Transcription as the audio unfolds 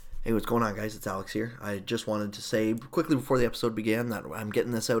Hey, what's going on, guys? It's Alex here. I just wanted to say quickly before the episode began that I'm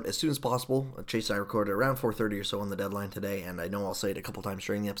getting this out as soon as possible. Chase and I recorded around 4:30 or so on the deadline today, and I know I'll say it a couple times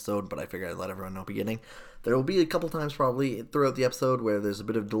during the episode, but I figured I'd let everyone know beginning. There will be a couple times probably throughout the episode where there's a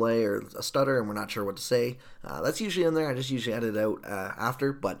bit of delay or a stutter and we're not sure what to say. That's usually in there. I just usually edit it out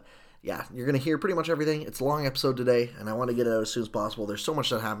after, but yeah, you're going to hear pretty much everything. It's a long episode today, and I want to get it out as soon as possible. There's so much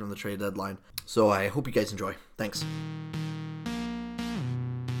that happened in the trade deadline, so I hope you guys enjoy. Thanks.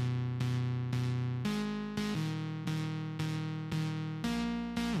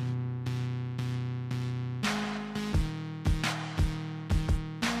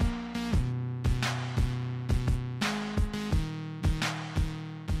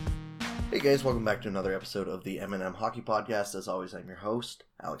 Hey guys, welcome back to another episode of the M&M Hockey Podcast. As always, I'm your host,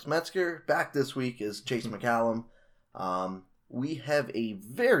 Alex Metzger. Back this week is Chase McCallum. We have a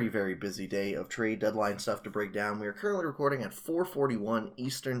very, very busy day of trade deadline stuff to break down. We are currently recording at 4:41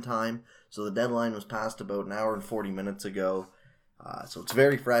 Eastern Time, so the deadline was passed about an hour and 40 minutes ago. So it's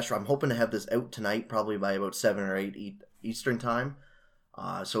very fresh. I'm hoping to have this out tonight, probably by about 7 or 8 Eastern Time.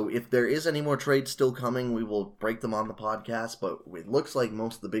 So if there is any more trades still coming, we will break them on the podcast, but it looks like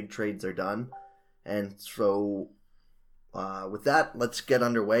most of the big trades are done. And so with that, let's get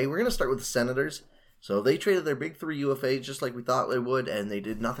underway. We're going to start with the Senators. So they traded their big three UFAs just like we thought they would, and they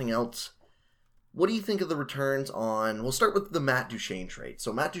did nothing else. What do you think of the returns on... We'll start with the Matt Duchene trade.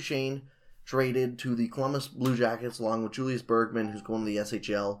 So Matt Duchene traded to the Columbus Blue Jackets along with Julius Bergman, who's going to the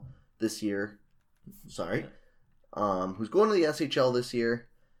SHL this year. Who's going to the SHL this year.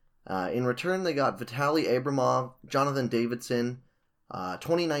 In return, they got Vitaly Abramov, Jonathan Davidson,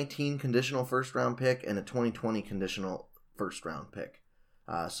 2019 conditional first-round pick, and a 2020 conditional first-round pick.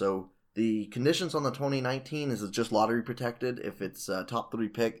 So the conditions on the 2019 is it's just lottery protected. If it's a top 3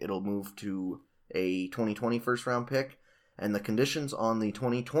 pick, it'll move to a 2020 first-round pick. And the conditions on the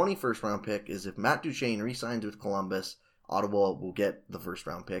 2020 first-round pick is if Matt Duchene re-signs with Columbus, Ottawa will get the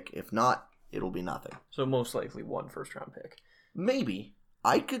first-round pick. If not, it'll be nothing. So most likely one first-round pick. Maybe.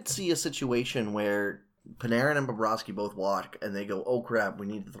 I could see a situation where Panarin and Bobrovsky both walk and they go, oh crap, we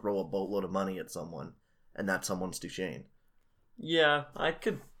need to throw a boatload of money at someone. And that someone's Duchene. Yeah, I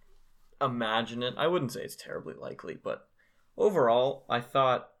could imagine it. I wouldn't say it's terribly likely, but overall, I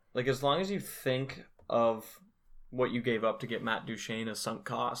thought, as long as you think of what you gave up to get Matt Duchene as sunk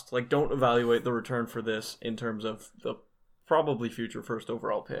cost, don't evaluate the return for this in terms of the probably future first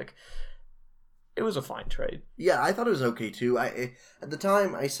overall pick. It was a fine trade. Yeah, I thought it was okay too. At the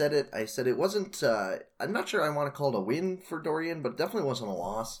time I said it wasn't, I'm not sure I want to call it a win for Dorian, but it definitely wasn't a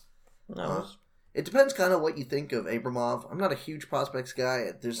loss. No. It depends kind of what you think of Abramov. I'm not a huge prospects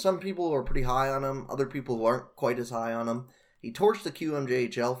guy. There's some people who are pretty high on him, other people who aren't quite as high on him. He torched the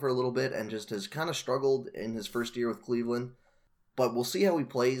QMJHL for a little bit and just has kind of struggled in his first year with Cleveland. But we'll see how he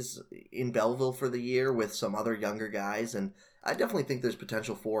plays in Belleville for the year with some other younger guys, and I definitely think there's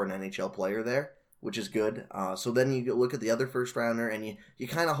potential for an NHL player there, which is good. So then you look at the other first rounder, and you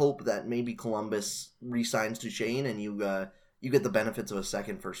kind of hope that maybe Columbus re-signs Duchene, and you get the benefits of a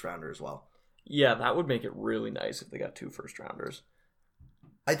second first rounder as well. Yeah, that would make it really nice if they got 2 first rounders.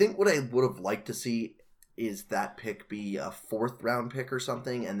 I think what I would have liked to see is that pick be a 4th round pick or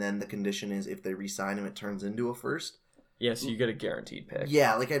something, and then the condition is if they re-sign him, it turns into a first. Yeah, so you get a guaranteed pick.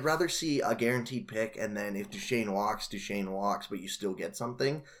 Yeah, I'd rather see a guaranteed pick, and then if Duchene walks, but you still get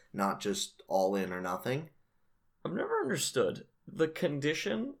something, not just all in or nothing. I've never understood the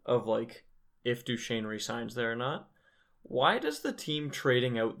condition of, if Duchene resigns there or not. Why does the team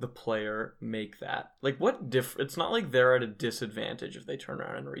trading out the player make that? It's not like they're at a disadvantage if they turn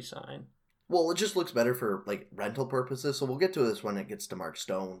around and resign. Well, it just looks better for, rental purposes, so we'll get to this when it gets to Mark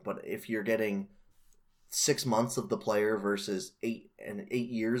Stone, but if you're getting 6 months of the player versus 8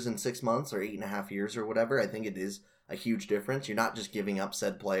 years and 6 months or 8.5 years or whatever, I think it is a huge difference. You're not just giving up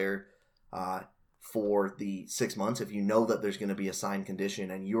said player for the 6 months if you know that there's going to be a signed condition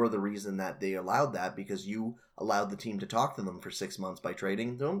and you're the reason that they allowed that because you allowed the team to talk to them for 6 months by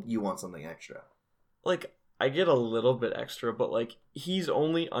trading them. You want something extra. I get a little bit extra, but he's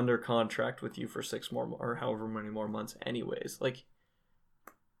only under contract with you for 6 more or however many more months anyways.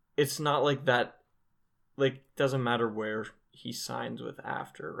 It's not like that. Doesn't matter where he signs with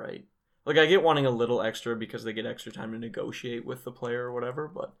after, right? I get wanting a little extra because they get extra time to negotiate with the player or whatever,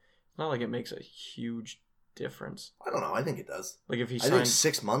 but it's not like it makes a huge difference. I don't know. I think it does. If he I think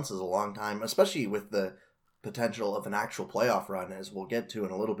 6 months is a long time, especially with the potential of an actual playoff run, as we'll get to in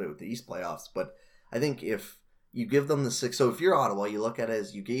a little bit with the East playoffs. But I think if you give them the 6... So if you're Ottawa, you look at it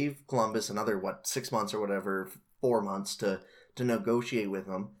as you gave Columbus another, 6 months or whatever, 4 months to negotiate with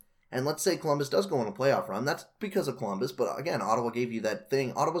them. And let's say Columbus does go on a playoff run. That's because of Columbus. But again, Ottawa gave you that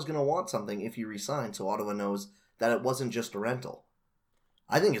thing. Ottawa's going to want something if you re-sign, so Ottawa knows that it wasn't just a rental.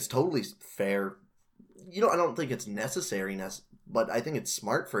 I think it's totally fair. I don't think it's necessary, but I think it's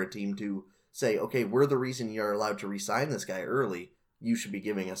smart for a team to say, okay, we're the reason you're allowed to re-sign this guy early. You should be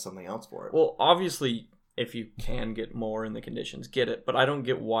giving us something else for it. Well, obviously, if you can get more in the conditions, get it. But I don't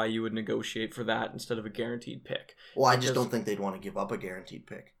get why you would negotiate for that instead of a guaranteed pick. Well, I just don't think they'd want to give up a guaranteed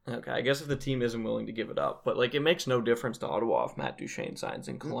pick. Okay, I guess if the team isn't willing to give it up. But, it makes no difference to Ottawa if Matt Duchene signs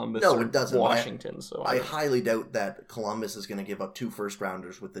in Columbus or it doesn't. Washington. I highly doubt that Columbus is going to give up 2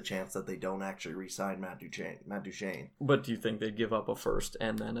 first-rounders with the chance that they don't actually re-sign Matt Duchene. But do you think they'd give up a first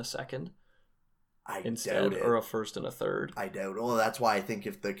and then a second? Doubt it. Or a first and a third? I doubt. Well, that's why I think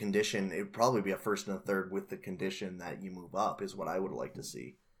if the condition, it'd probably be a first and a third with the condition that you move up is what I would like to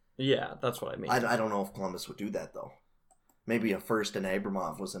see. Yeah, that's what I mean. I don't know if Columbus would do that, though. Maybe a first and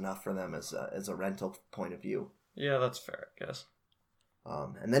Abramov was enough for them as a rental point of view. Yeah, that's fair, I guess.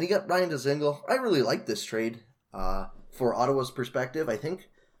 And then you got Ryan Dzingel. I really like this trade. For Ottawa's perspective, I think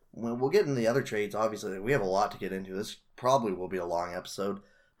we'll get into the other trades. Obviously, we have a lot to get into. This probably will be a long episode.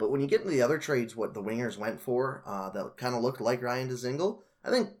 But when you get into the other trades, what the wingers went for, that kind of looked like Ryan Dzingel,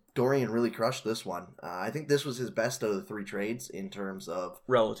 I think Dorian really crushed this one. I think this was his best out of the 3 trades in terms of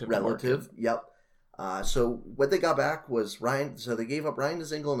relative. Yep. So what they got back was Ryan. So they gave up Ryan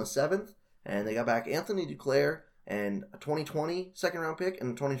Dzingel in a 7th, and they got back Anthony Duclair and a 2020 second-round pick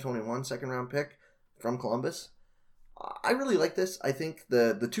and a 2021 second-round pick from Columbus. I really like this. I think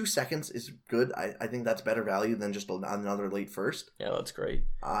the 2 seconds is good. I think that's better value than just another late first. Yeah, that's great.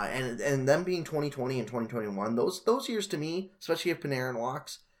 And them being 2020 and 2021, those years to me, especially if Panarin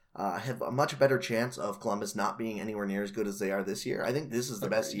walks, have a much better chance of Columbus not being anywhere near as good as they are this year. I think this is the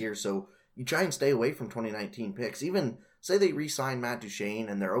best year, so you try and stay away from 2019 picks. Even say they re-sign Matt Duchene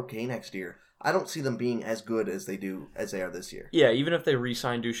and they're okay next year, I don't see them being as good as they are this year. Yeah, even if they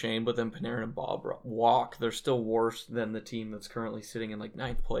re-sign Duchene, but then Panarin and Bob walk, they're still worse than the team that's currently sitting in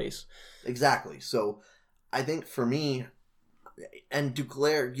 9th place. Exactly. So I think for me, and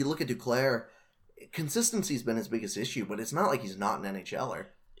Duclair, you look at Duclair, consistency's been his biggest issue, but it's not like he's not an NHLer.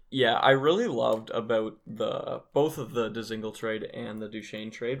 Yeah, I really loved about both of the Dzingel trade and the Duchene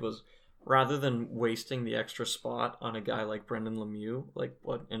trade was rather than wasting the extra spot on a guy like Brendan Lemieux, like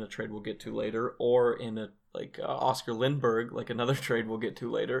what in a trade we'll get to later, or in a Oscar Lindbergh, like another trade we'll get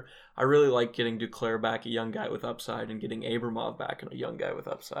to later, I really like getting Duclair back, a young guy with upside, and getting Abramov back, and a young guy with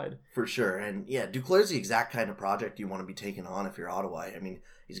upside. For sure, and yeah, Duclair's the exact kind of project you want to be taking on if you're Ottawa. I mean,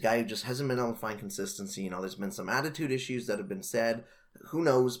 he's a guy who just hasn't been able to find consistency. There's been some attitude issues that have been said. Who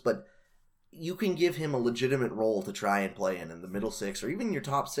knows, but you can give him a legitimate role to try and play in the middle 6 or even your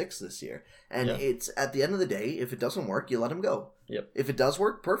top 6 this year. And It's at the end of the day, if it doesn't work, you let him go. Yep. If it does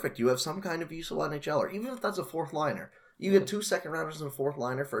work, perfect. You have some kind of useful NHLer, even if that's a 4th liner. You get 2 second-rounders and a 4th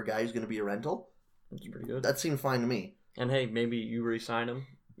liner for a guy who's going to be a rental. That's pretty good. That seemed fine to me. And hey, maybe you re-sign him,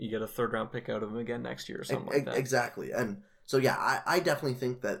 you get a 3rd-round pick out of him again next year or something like that. Exactly. And so, yeah, I definitely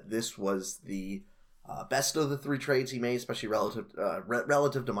think that this was the best of the 3 trades he made, especially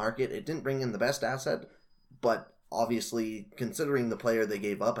relative to market. It didn't bring in the best asset, but obviously, considering the player they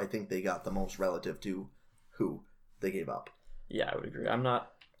gave up, I think they got the most relative to who they gave up. Yeah, I would agree. I'm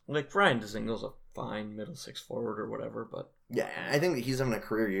not Ryan Dzingel's a fine middle 6 forward or whatever, but yeah, I think that he's having a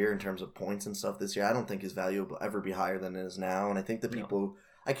career year in terms of points and stuff this year. I don't think his value will ever be higher than it is now, and I think the people.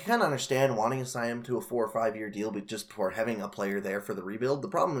 I can kind of understand wanting to sign him to a 4 or 5 year deal, but just for having a player there for the rebuild. The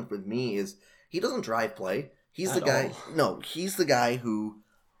problem with me is he doesn't drive play. He's the guy. No, he's the guy who,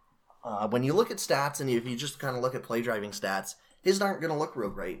 when you look at stats and if you just kind of look at play driving stats, his aren't going to look real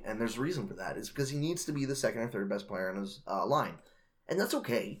great. And there's a reason for that. It's because he needs to be the 2nd or 3rd best player on his line, and that's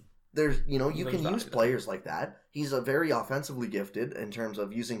okay. There's you can use players like that. He's a very offensively gifted in terms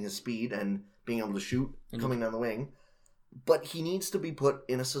of using his speed and being able to shoot coming down the wing. But he needs to be put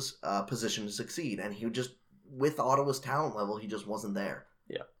in a position to succeed, and he just with Ottawa's talent level, he just wasn't there.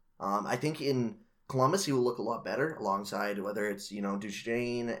 Yeah. I think in Columbus he will look a lot better alongside whether it's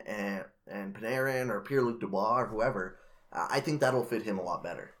Duchene and Panarin or Pierre-Luc Dubois or whoever. I think that'll fit him a lot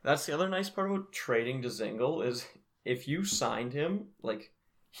better. That's the other nice part about trading Dzingel is if you signed him,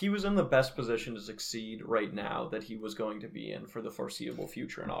 he was in the best position to succeed right now that he was going to be in for the foreseeable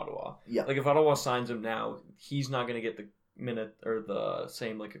future in Ottawa. Yeah. If Ottawa signs him now, he's not going to get the minute or the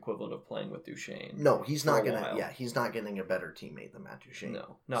same equivalent of playing with Duchene. No, he's not gonna. Yeah, he's not getting a better teammate than Matt Duchene.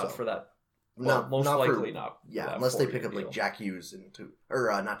 No, not for that. Well, most likely not. Yeah, unless they pick up Jack Hughes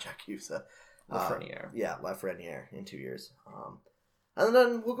not Jack Hughes. Lafreniere. Yeah, Lafreniere in 2 years. And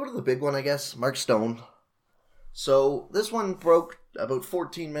then we'll go to the big one, I guess. Mark Stone. So this one broke about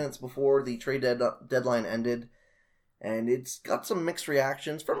 14 minutes before the trade deadline ended, and it's got some mixed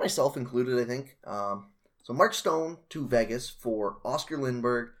reactions, for myself included, I think. So Mark Stone to Vegas for Oscar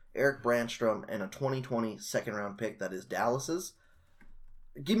Lindberg, Eric Brandstrom, and a 2020 second-round pick that is Dallas's.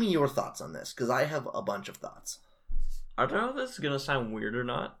 Give me your thoughts on this, because I have a bunch of thoughts. I don't know if this is going to sound weird or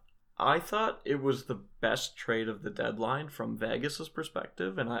not. I thought it was the best trade of the deadline from Vegas's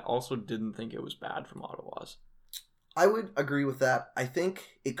perspective, and I also didn't think it was bad from Ottawa's. I would agree with that. I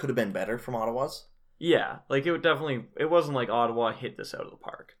think it could have been better from Ottawa's. Yeah, like it wasn't like Ottawa hit this out of the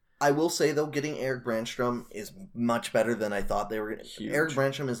park. I will say, though, getting Eric Brandstrom is much better than I thought they were going to. Eric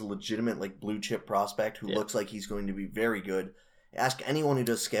Brandstrom is a legitimate, like, blue-chip prospect who looks like he's going to be very good. Ask anyone who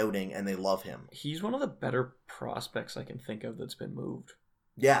does scouting, and they love him. He's one of the better prospects I can think of that's been moved.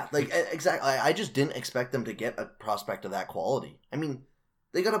 Yeah, like, exactly. I just didn't expect them to get a prospect of that quality. I mean,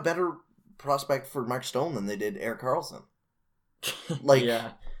 they got a better prospect for Mark Stone than they did Erik Karlsson. Like,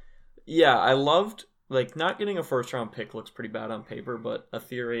 yeah, I loved, like, not getting a first-round pick looks pretty bad on paper, but a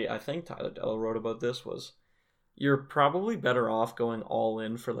theory I think Tyler Dellow wrote about this was you're probably better off going all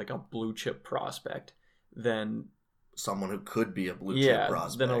in for, like, a blue-chip prospect than someone who could be a blue-chip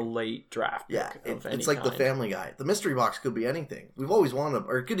prospect. Than a late draft pick of any it's like kind. The Family Guy. The mystery box could be anything. We've always wanted,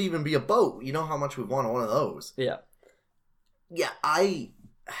 or it could even be a boat. You know how much we've wanted one of those. Yeah. Yeah, I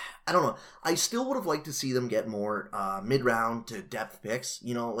don't know. I still would have liked to see them get more mid-round to depth picks.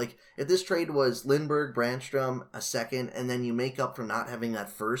 You know, like, if this trade was Lindberg, Brandstrom, a second, and then you make up for not having that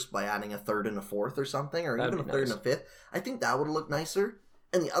first by adding a third and a fourth or something, or even a third and a fifth, I think that would have looked nicer.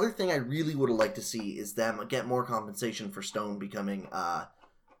 And the other thing I really would have liked to see is them get more compensation for Stone becoming an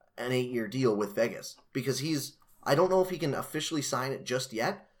 8-year deal with Vegas. Because I don't know if he can officially sign it just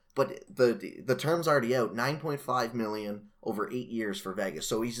yet, but the term's already out, $9.5 million over 8 years for Vegas.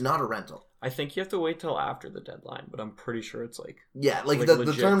 So he's not a rental. I think you have to wait till after the deadline, but I'm pretty sure it's like... Yeah, like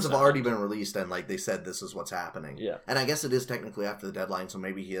the terms have already been released, and like they said this is what's happening. Yeah. And I guess it is technically after the deadline, so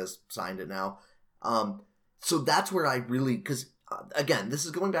maybe he has signed it now. So that's where I really... Because... Again, this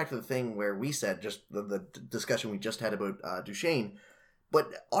is going back to the thing where we said, just the discussion we just had about Duchesne, but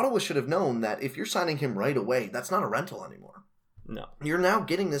Ottawa should have known that if you're signing him right away, that's not a rental anymore. No. You're now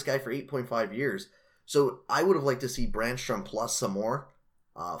getting this guy for 8.5 years. So I would have liked to see Brandstrom plus some more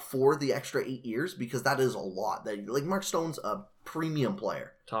for the extra 8 years, because that is a lot. Like, Mark Stone's a premium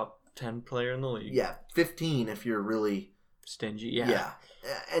player. Top 10 player in the league. Yeah, 15 if you're really... stingy, Yeah.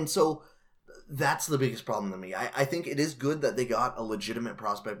 And so... That's the biggest problem to me. I think it is good that they got a legitimate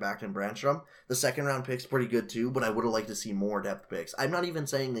prospect back in Brandstrom. The second round pick's pretty good too, but I would have liked to see more depth picks. I'm not even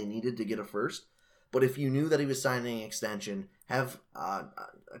saying they needed to get a first, but if you knew that he was signing an extension, have a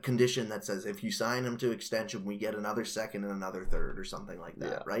condition that says if you sign him to extension, we get another second and another third or something like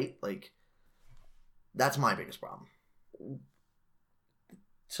that, right? Like, that's my biggest problem.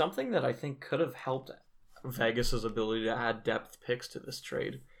 Something that I think could have helped Vegas's ability to add depth picks to this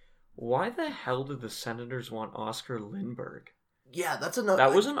trade. Why the hell did the Senators want Oscar Lindberg? Yeah, that's another...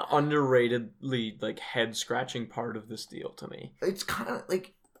 That was an underratedly, like, head-scratching part of this deal to me. It's kind of,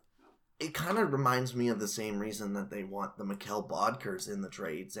 like... It kind of reminds me of the same reason that they want the Mikkel Bodkers in the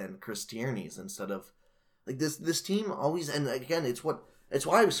trades and Chris Tierney's instead of... Like, this team always... And, again, it's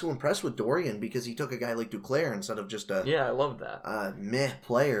why I was so impressed with Dorian, because he took a guy like Duclair instead of just a... Yeah, I love that. Meh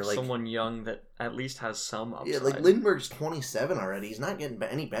player. Like, someone young that at least has some upside. Yeah, like, Lindbergh's 27 already. He's not getting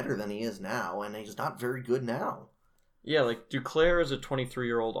any better than he is now, and he's not very good now. Yeah, like, Duclair is a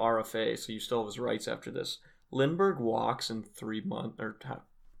 23-year-old RFA, so you still have his rights after this. Lindbergh walks in 3 months, or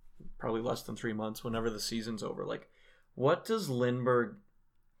probably less than 3 months, whenever the season's over. Like, what does Lindbergh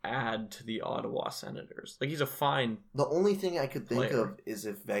add to the Ottawa Senators? Like, he's a fine The only thing I could think player. of is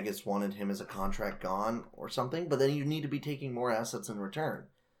if Vegas wanted him as a contract gone or something, but then you need to be taking more assets in return.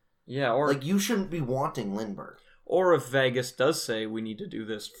 Yeah, or Like, you shouldn't be wanting Lindbergh. Or if Vegas does say we need to do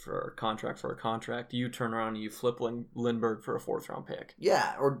this for a contract, you turn around and you flip Lindbergh for a 4th-round pick.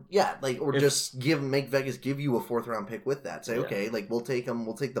 Yeah, or just make Vegas give you a 4th-round pick with that. Say, okay, like, we'll take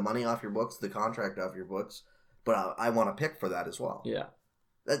the money off your books, the contract off your books, but I want a pick for that as well. Yeah.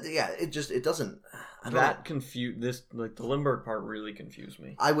 It doesn't. The Lindbergh part really confused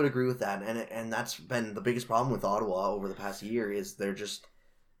me. I would agree with that, and that's been the biggest problem with Ottawa over the past year is their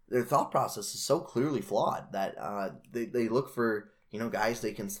thought process is so clearly flawed that they look for guys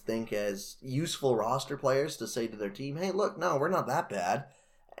they can think as useful roster players to say to their team, hey, look, no, we're not that bad,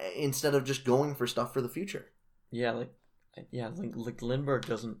 instead of just going for stuff for the future. Yeah, like Lindbergh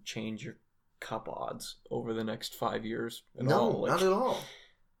doesn't change your cup odds over the next 5 years at all. No, not at all.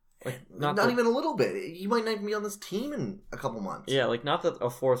 Like Not even a little bit. He might not even be on this team in a couple months. Yeah, like not that a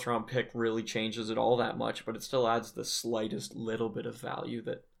 4th round pick really changes it all that much, but it still adds the slightest little bit of value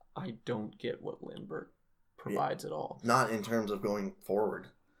that I don't get what Lindbergh provides at all. Not in terms of going forward.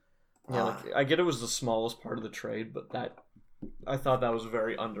 Yeah, like I get it was the smallest part of the trade, but I thought that was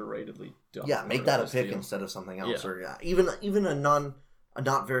very underratedly done. Yeah, make that a pick instead of something else, or even a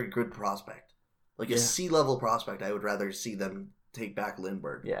not very good prospect, like a C-level prospect. I would rather see them take back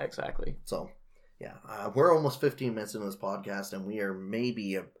Lindbergh. Yeah, exactly. So, yeah, we're almost 15 minutes into this podcast, and we are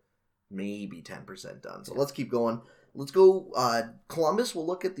maybe 10% done. So let's keep going. Let's go. Columbus. We'll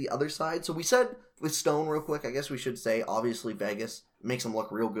look at the other side. So we said with Stone real quick. I guess we should say obviously Vegas makes them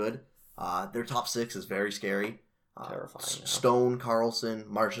look real good. Their top 6 is very scary. Terrifying. Stone, Carlson,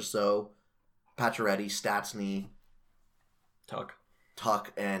 Marchessault, Pacioretty, Stastny,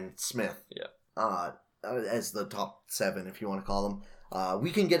 Tuck, and Smith. Yeah. As the top 7, if you want to call them. We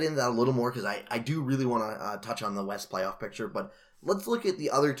can get into that a little more because I do really want to touch on the West playoff picture. But let's look at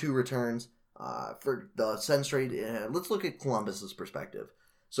the other 2 returns for the Sens trade. Let's look at Columbus's perspective.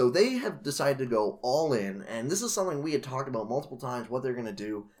 So they have decided to go all in, and this is something we had talked about multiple times, what they're going to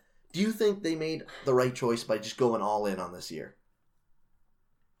do. Do you think they made the right choice by just going all in on this year?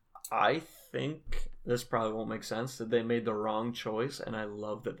 I think this probably won't make sense, that they made the wrong choice, and I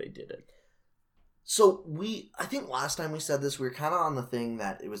love that they did it. So I think last time we said this, we were kind of on the thing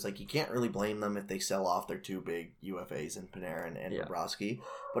that it was like you can't really blame them if they sell off their 2 big UFAs in Panarin and Bobrovsky.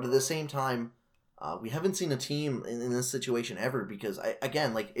 But at the same time, we haven't seen a team in this situation ever because,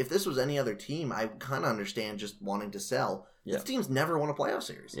 if this was any other team, I kind of understand just wanting to sell. Yeah. This team's never won a playoff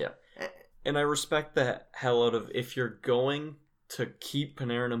series. Yeah. And I respect the hell out of if you're going to keep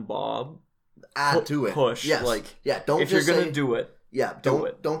Panarin and Bob, add to it. Push. Yes. Don't if you're going to do it. Yeah,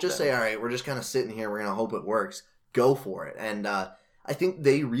 don't just say, all right, we're just kind of sitting here, we're going to hope it works. Go for it. And I think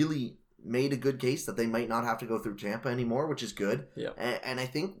they really made a good case that they might not have to go through Tampa anymore, which is good. Yeah. And I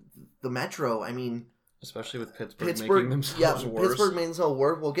think the Metro, I mean... Especially with Pittsburgh making themselves worse. Pittsburgh made themselves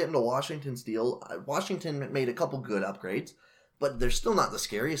worse. We'll get into Washington's deal. Washington made a couple good upgrades, but they're still not the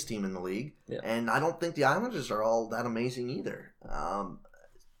scariest team in the league. Yeah. And I don't think the Islanders are all that amazing either.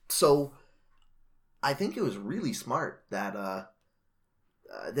 So I think it was really smart that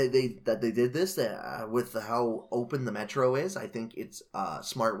they did this with how open the Metro is. I think it's a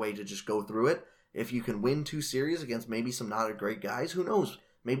smart way to just go through it. If you can win 2 series against maybe some not great guys, who knows?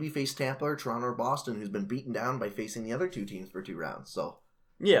 Maybe face Tampa or Toronto or Boston, who's been beaten down by facing the other 2 teams for 2 rounds. So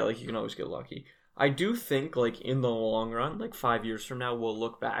yeah, you can always get lucky. I do think in the long run, 5 years from now, we'll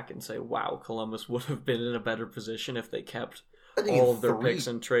look back and say, wow, Columbus would have been in a better position if they kept all of their picks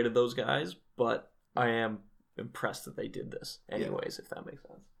and traded those guys. But I am impressed that they did this anyways, if that makes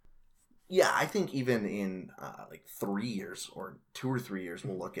sense. Yeah, I think even in 3 years or 2 or 3 years,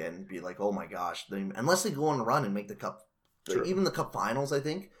 we'll look at it and be like, oh my gosh, unless they go on a run and make the cup. Sure. Even the Cup Finals, I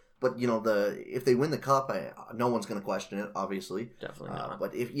think. But if they win the Cup, no one's going to question it. Obviously, definitely not.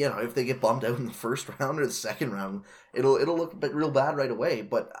 But if they get bummed out in the first round or the second round, it'll look real bad right away.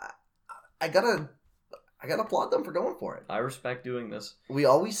 But I gotta applaud them for going for it. I respect doing this. We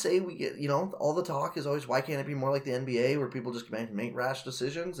always say we get all the talk is always why can't it be more like the NBA where people just make rash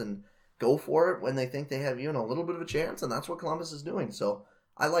decisions and go for it when they think they have a little bit of a chance, and that's what Columbus is doing. So.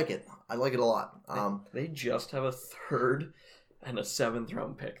 I like it. I like it a lot. They just have a 3rd and a 7th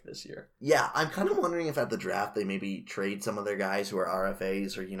round pick this year. Yeah, I'm kind of wondering if at the draft they maybe trade some of their guys who are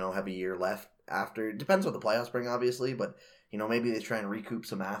RFAs or, have a year left after. It depends what the playoffs bring, obviously, but, maybe they try and recoup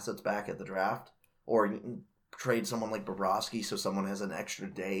some assets back at the draft or trade someone like Bobrovsky so someone has an extra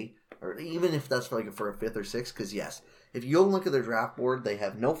day or even if that's for a 5th or 6th. Because, yes, if you go look at their draft board, they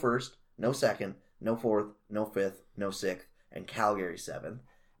have no 1st, no 2nd, no 4th, no 5th, no 6th, and Calgary 7th.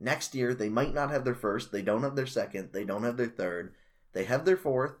 Next year, they might not have their 1st. They don't have their 2nd. They don't have their 3rd. They have their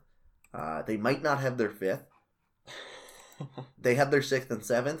 4th. They might not have their 5th. They have their 6th and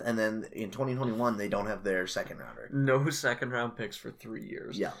 7th. And then in 2021, they don't have their 2nd rounder. No 2nd round picks for 3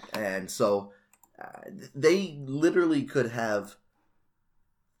 years. Yeah. And so they literally could have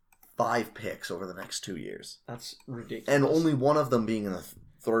 5 picks over the next 2 years. That's ridiculous. And only one of them being in the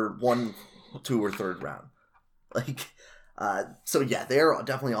 2 or 3rd round. So yeah, they're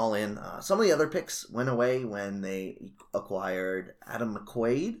definitely all in. Some of the other picks went away when they acquired Adam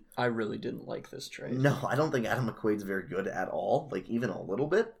McQuaid. I really didn't like this trade. No, I don't think Adam McQuaid's very good at all, even a little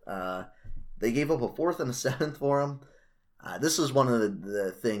bit. They gave up a 4th and a 7th for him. This is one of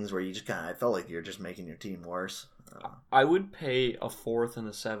the things where you just I felt like you're just making your team worse. I would pay a 4th and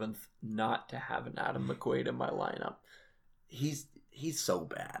a 7th not to have an Adam McQuaid in my lineup. He's so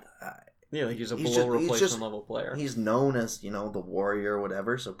bad. Yeah, like he's a He's below just- he's replacement just- level player. He's known as, the warrior or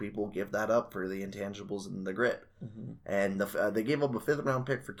whatever, so people give that up for the intangibles and the grit. Mhm. And they gave up a 5th round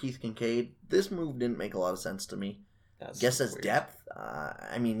pick for Keith Kincaid. This move didn't make a lot of sense to me. Guess as weird. depth.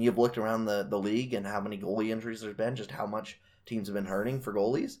 You've looked around the league and how many goalie injuries there's been, just how much teams have been hurting for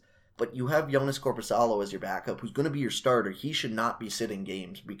goalies. But you have Jonas Korpisalo as your backup, who's going to be your starter. He should not be sitting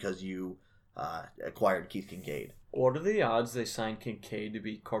games because you acquired Keith Kincaid. What are the odds they sign Kincaid to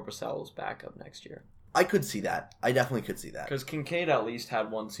be Korpisalo's backup next year? I could see that. I definitely could see that. Because Kincaid at least had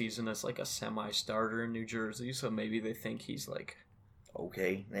one season as like a semi-starter in New Jersey, so maybe they think he's like...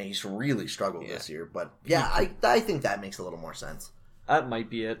 Okay, and he's really struggled Yeah. this year, but yeah, I think that makes a little more sense. That might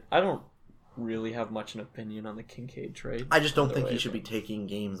be it. I don't really have much an opinion on the Kincaid trade. I just don't Either think way, he should but- be taking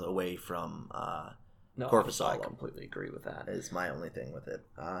games away from No, Korpisalo. I completely agree with that. is my only thing with it.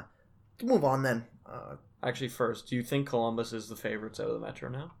 To move on then. Actually, first, do you think Columbus is the favorites out of the Metro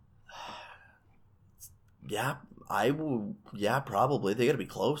now? Yeah, I will. Yeah, probably. They got to be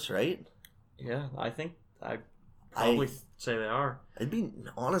close, right? Yeah, I think I'd probably say they are.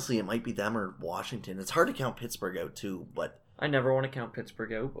 Honestly, it might be them or Washington. It's hard to count Pittsburgh out too, but I never want to count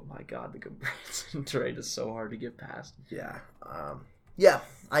Pittsburgh out, but my God, the Goodbranson trade is so hard to get past. yeah, yeah.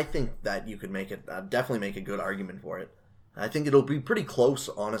 I think that you could make it definitely make a good argument for it. I think it'll be pretty close,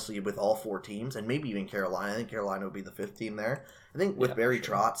 honestly, with all 4 teams, and maybe even Carolina. I think Carolina would be the 5th team there. I think with Yeah, Barry sure.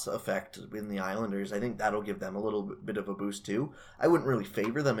 Trott's effect in the Islanders, I think that'll give them a little bit of a boost too. I wouldn't really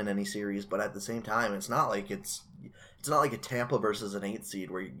favor them in any series, but at the same time, it's not like a Tampa versus an 8th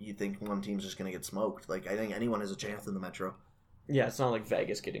seed where you think one team's just going to get smoked. Like, I think anyone has a chance in the Metro. Yeah, it's not like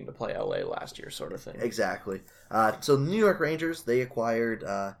Vegas getting to play LA last year, sort of thing. Exactly. So the New York Rangers, they acquired,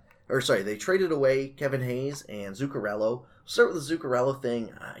 they traded away Kevin Hayes and Zuccarello. Start with the Zuccarello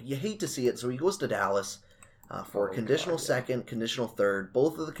thing. You hate to see it, so he goes to Dallas for Oh, conditional God, yeah. second, conditional third.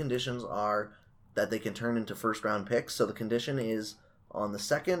 Both of the conditions are that they can turn into first-round picks. So the condition is on the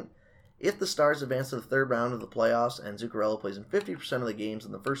second, if the Stars advance to the third round of the playoffs and Zuccarello plays in 50% of the games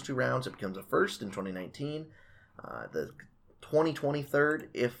in the first 2 rounds, it becomes a first in 2019. The 2020 third,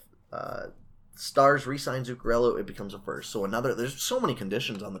 if Stars re-sign Zuccarello, it becomes a first. So there's so many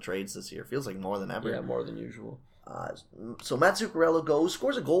conditions on the trades this year. Feels like more than ever. Yeah, more than usual. So Matt Zuccarello goes,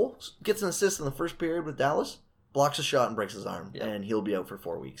 scores a goal, gets an assist in the first period with Dallas, blocks a shot and breaks his arm, Yeah. and he'll be out for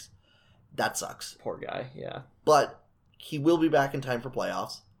 4 weeks. That sucks. Poor guy, yeah. But he will be back in time for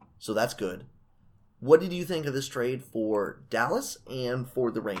playoffs, so that's good. What did you think of this trade for Dallas and for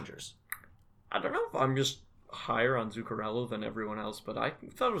the Rangers? I don't know if I'm just higher on Zuccarello than everyone else, but I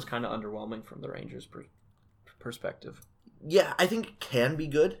thought it was kind of underwhelming from the Rangers' perspective. Yeah, I think it can be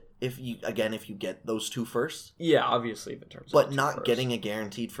good if you get those 2 firsts, Yeah, obviously if it turns out but to not first. getting a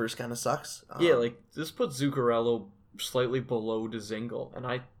guaranteed first kind of sucks. Yeah, like this puts Zuccarello slightly below Dzingel, and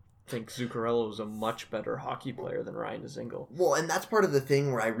I think Zuccarello is a much better hockey player than Ryan Dzingel. Well, and that's part of the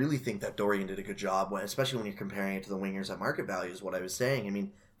thing where I really think that Dorian did a good job, especially when you're comparing it to the wingers at market value, is what I was saying. I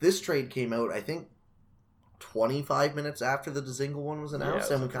mean, this trade came out, I think, 25 minutes after the Dzingel one was announced,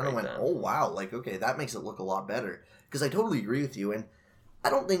 Yeah, it and we was kind of right went, then. oh, wow, like, okay, that makes it look a lot better. Because I totally agree with you, and I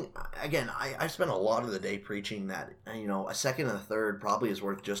don't think, again, I spent a lot of the day preaching that, a second and a third probably is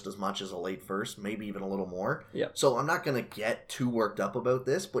worth just as much as a late first, maybe even a little more. Yeah. So I'm not going to get too worked up about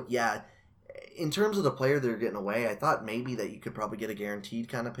this, but yeah, in terms of the player they're getting away, I thought maybe that you could probably get a guaranteed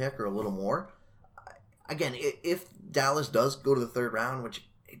kind of pick or a little more. Again, if Dallas does go to the third round, which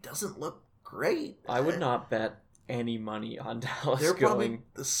it doesn't look great. I would not bet any money on Dallas They're probably going.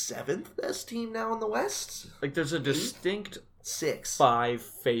 the 7th best team now in the West. Like, there's a distinct 6. 5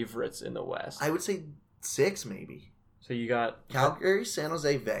 favorites in the West. I would say 6 maybe. So you got Calgary, San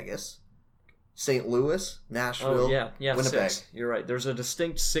Jose, Vegas, St. Louis, Nashville. Oh yeah, Winnipeg. 6. You're right. There's a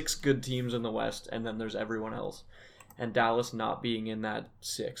distinct 6 good teams in the West, and then there's everyone else. And Dallas not being in that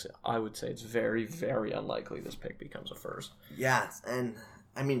 6, I would say it's very, very unlikely this pick becomes a first. Yeah, and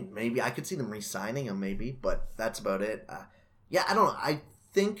I mean, maybe I could see them re-signing him, maybe, but that's about it. Yeah, I don't know. I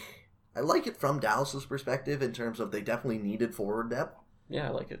think I like it from Dallas's perspective in terms of they definitely needed forward depth. Yeah,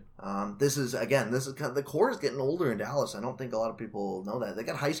 I like it. This is kind of, the core is getting older in Dallas. I don't think a lot of people know that. They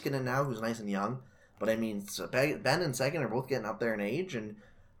got Heiskanen now, who's nice and young, but I mean, so Ben and Seguin are both getting up there in age, and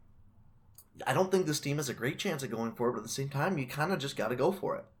I don't think this team has a great chance of going for it. But at the same time, you kind of just got to go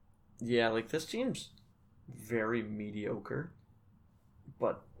for it. Yeah, like this team's very mediocre,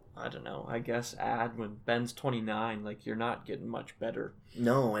 but I don't know. I guess when Ben's 29, like you're not getting much better.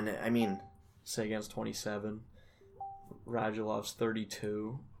 No, and I mean, Sagan's 27, Radulov's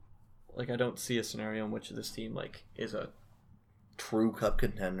 32. Like I don't see a scenario in which this team like is a. true cup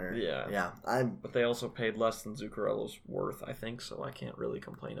contender. Yeah. yeah. But they also paid less than Zuccarello's worth, I think, so I can't really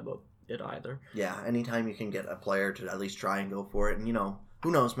complain about it either. Yeah, anytime you can get a player to at least try and go for it, and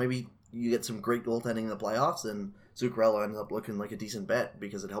who knows, maybe you get some great goaltending in the playoffs, and Zuccarello ends up looking like a decent bet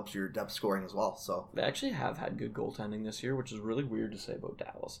because it helps your depth scoring as well. So they actually have had good goaltending this year, which is really weird to say about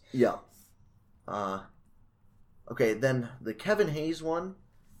Dallas. Yeah. Okay, then the Kevin Hayes one,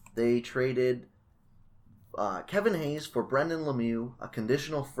 they traded Kevin Hayes for Brendan Lemieux, a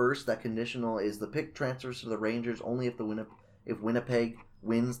conditional first. That conditional is the pick transfers to the Rangers only if Winnipeg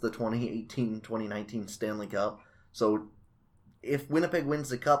wins the 2018-2019 Stanley Cup. So if Winnipeg wins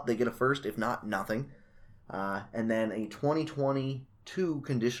the Cup, they get a first. If not, nothing. And then a 2022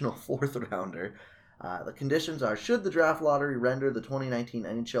 conditional fourth rounder. The conditions are, should the draft lottery render the 2019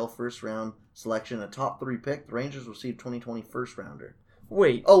 NHL first round selection a top 3 pick, the Rangers receive 2020 first rounder.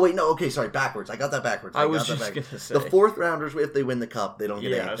 Wait. Oh, wait, no, okay, sorry, backwards. I got that backwards. I was just going to say. The fourth rounders, if they win the Cup, they don't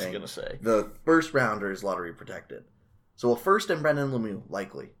get anything. Yeah, I was going to say. The first rounder is lottery protected. So a first and Brendan Lemieux,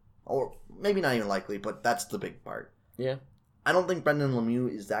 likely. Or maybe not even likely, but that's the big part. Yeah. I don't think Brendan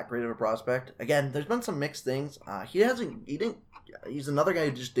Lemieux is that great of a prospect. Again, there's been some mixed things. He's another guy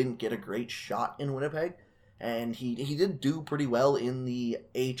who just didn't get a great shot in Winnipeg, and he did do pretty well in the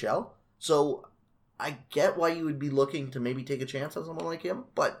AHL. So I get why you would be looking to maybe take a chance on someone like him,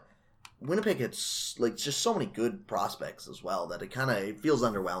 but Winnipeg had just so many good prospects as well that it feels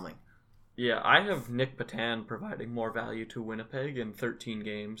underwhelming. Yeah, I have Nick Patan providing more value to Winnipeg in 13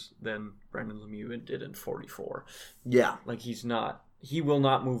 games than Brendan Lemieux did in 44. Yeah. He will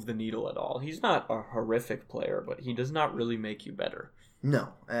not move the needle at all. He's not a horrific player, but he does not really make you better. No,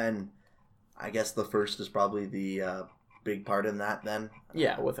 and I guess the first is probably the big part in that then.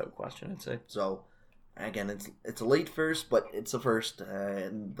 Yeah, without question, I'd say. So, again, it's a late first, but it's a first.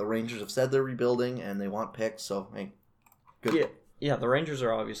 And the Rangers have said they're rebuilding and they want picks, so, hey, good. Yeah, the Rangers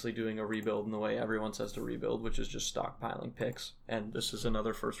are obviously doing a rebuild in the way everyone says to rebuild, which is just stockpiling picks, and this is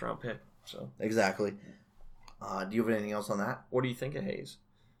another first-round pick. So Exactly. Do you have anything else on that? What do you think of Hayes?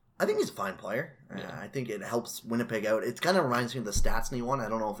 I think he's a fine player. Yeah. I think it helps Winnipeg out. It kind of reminds me of the Stastny one. I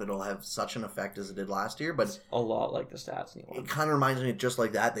don't know if it'll have such an effect as it did last year, but It's a lot like the Stastny one. it kind of reminds me of just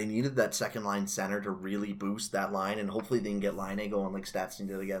like that. They needed that second-line center to really boost that line, and hopefully they can get Laine going like Stastny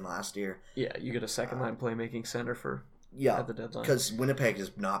did again last year. Yeah, you get a second-line playmaking center Yeah, at the deadline. because Winnipeg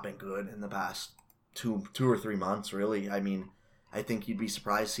has not been good in the past two or 3 months, really. I mean, I think you'd be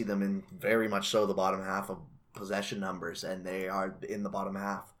surprised to see them in very much so the bottom half of possession numbers, and they are in the bottom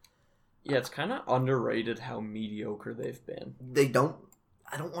half. Yeah, it's kind of underrated how mediocre they've been.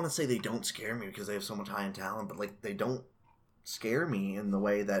 I don't want to say they don't scare me because they have so much high-end talent, but like they don't scare me in the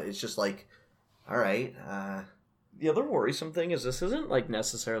way that it's just like, all right. The other worrisome thing is this isn't like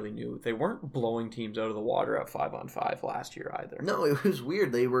necessarily new. They weren't blowing teams out of the water at 5-on-5 last year either. No, it was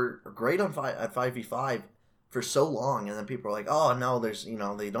weird. They were great at 5v5 for so long, and then people are like, oh no, there's they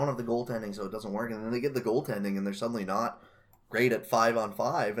don't have the goaltending, so it doesn't work, and then they get the goaltending and they're suddenly not great at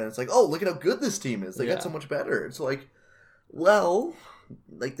 5-on-5, and it's like, oh, look at how good this team is. They got so much better. It's like, well,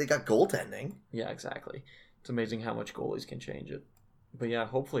 like they got goaltending. Yeah, exactly. It's amazing how much goalies can change it. But yeah,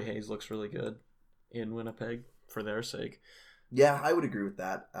 hopefully Hayes looks really good in Winnipeg for their sake. Yeah, I would agree with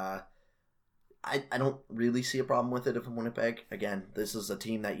that. I don't really see a problem with it if I'm Winnipeg. Again, this is a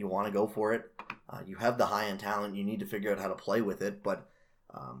team that you want to go for it. You have the high-end talent. You need to figure out how to play with it. But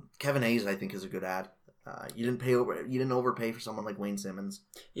Kevin Hayes, I think, is a good ad. You didn't overpay for someone like Wayne Simmons.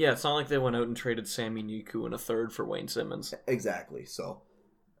 Yeah, it's not like they went out and traded Sami Niku and a third for Wayne Simmons. Exactly. So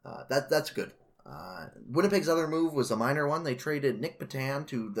that's good. Winnipeg's other move was a minor one. They traded Nick Patan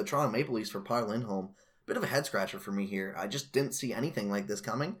to the Toronto Maple Leafs for Par Lindholm. Bit of a head scratcher for me here. I just didn't see anything like this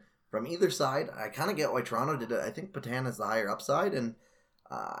coming from either side. I kind of get why Toronto did it. I think Patan has the higher upside, and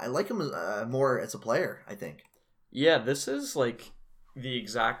I like him more as a player, I think. Yeah, this is like the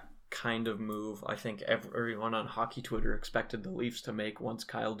exact kind of move I think everyone on hockey Twitter expected the Leafs to make once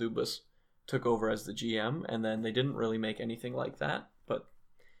Kyle Dubas took over as the GM, and then they didn't really make anything like that, but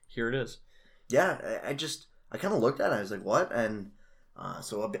here it is. Yeah, I kind of looked at it, I was like, what? And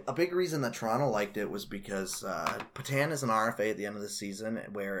so a big reason that Toronto liked it was because Patan is an RFA at the end of the season,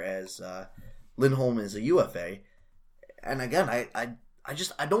 whereas Lindholm is a UFA. And again,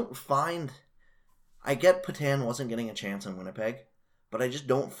 I don't find... I get Patan wasn't getting a chance in Winnipeg, but I just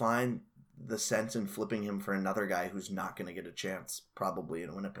don't find the sense in flipping him for another guy who's not going to get a chance probably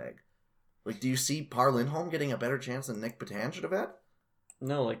in Winnipeg. Like, do you see Par Lindholm getting a better chance than Nick Patan should have had?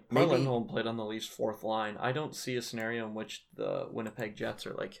 No, like, Par Lindholm played on the Leafs' fourth line. I don't see a scenario in which the Winnipeg Jets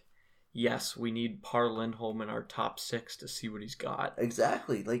are like, yes, we need Par Lindholm in our top six to see what he's got.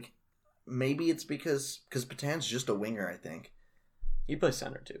 Exactly. Like, maybe it's because Patan's just a winger, I think. He plays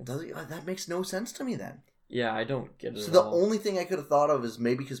center, too. Does he? That makes no sense to me then. Yeah, I don't get it So at the all. only thing I could have thought of is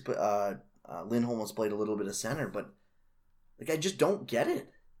maybe because Lindholm has played a little bit of center, but like I just don't get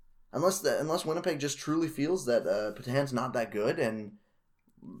it. Unless Winnipeg just truly feels that Patan's not that good and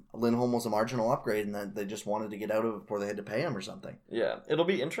Lindholm was a marginal upgrade and that they just wanted to get out of it before they had to pay him or something. Yeah, it'll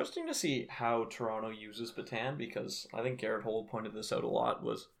be interesting to see how Toronto uses Patan, because I think Garrett Hole pointed this out a lot,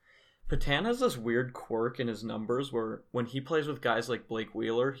 was Patan has this weird quirk in his numbers where when he plays with guys like Blake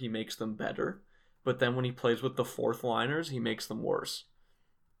Wheeler, he makes them better, but then when he plays with the fourth liners, he makes them worse.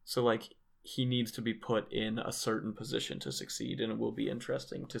 So, like, he needs to be put in a certain position to succeed, and it will be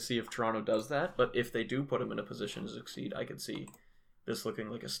interesting to see if Toronto does that. But if they do put him in a position to succeed, I could see this looking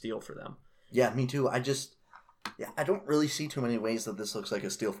like a steal for them. Yeah, me too. I don't really see too many ways that this looks like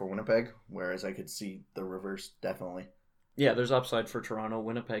a steal for Winnipeg, whereas I could see the reverse definitely. Yeah, there's upside for Toronto.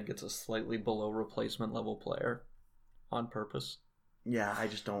 Winnipeg gets a slightly below replacement level player on purpose. Yeah, I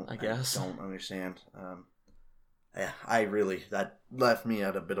just don't. I guess. I don't understand. Yeah, that left me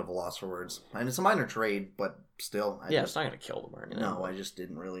at a bit of a loss for words. And it's a minor trade, but still. It's not going to kill them or anything. No, I just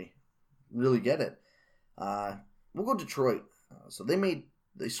didn't really get it. We'll go Detroit. So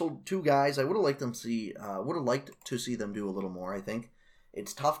they sold 2 guys. I would have liked to see them do a little more. I think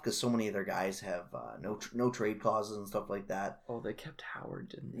it's tough because so many of their guys have no trade clauses and stuff like that. Oh, they kept Howard,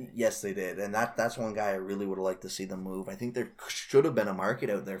 didn't they? Yes, they did, and that's one guy I really would have liked to see them move. I think there should have been a market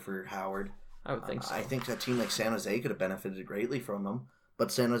out there for Howard. I would think so. I think a team like San Jose could have benefited greatly from him,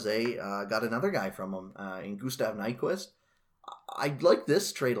 but San Jose got another guy from him in Gustav Nyquist. I like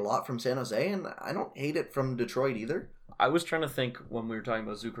this trade a lot from San Jose, and I don't hate it from Detroit either. I was trying to think when we were talking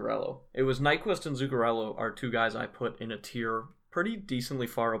about Zuccarello. It was Nyquist and Zuccarello are 2 guys I put in a tier pretty decently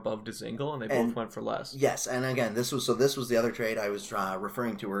far above Dzingel, and they both went for less. Yes, and again, this was the other trade I was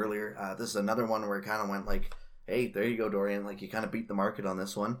referring to earlier. This is another one where it kind of went like, hey, there you go, Dorian. Like, you kind of beat the market on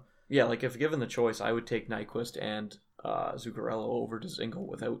this one. Yeah, like if given the choice, I would take Nyquist and Zuccarello over Dzingel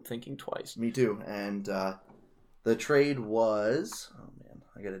without thinking twice. Me too. And the trade was... Oh, man.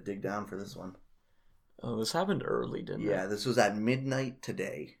 I got to dig down for this one. Oh, this happened early, didn't it? Yeah, this was at midnight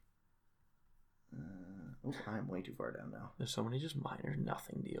today. I'm way too far down now. There's so many just minor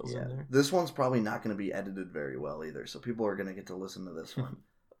nothing deals in there. This one's probably not going to be edited very well either, so people are going to get to listen to this one.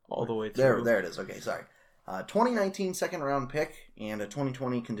 All the way through. There it is. Okay, sorry. 2019 second round pick and a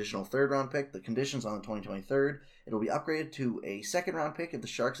 2020 conditional third round pick. The conditions on the 2023, it'll be upgraded to a second round pick if the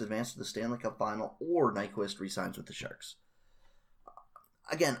Sharks advance to the Stanley Cup final or Nyquist resigns with the Sharks.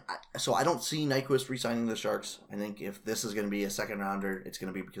 Again, so I don't see Nyquist resigning the Sharks. I think if this is going to be a second rounder, it's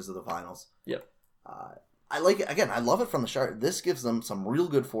going to be because of the finals. Yep. I like it. Again, I love it from the Sharks. This gives them some real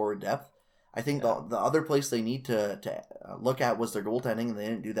good forward depth. I think the other place they need to look at was their goaltending, and they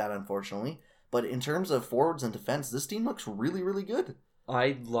didn't do that, unfortunately. But in terms of forwards and defense, this team looks really, really good.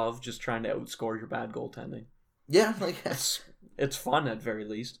 I love just trying to outscore your bad goaltending. Yeah, I guess. It's fun at very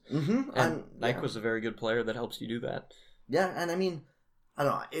least. Mm-hmm. And Nyquist's a very good player that helps you do that. Yeah, and I mean, I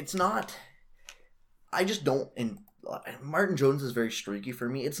don't know. It's not... I just don't... Martin Jones is very streaky for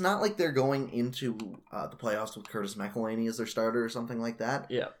me. It's not like they're going into the playoffs with Curtis McElhinney as their starter or something like that.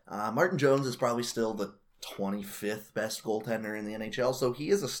 Yeah. Martin Jones is probably still the 25th best goaltender in the NHL, so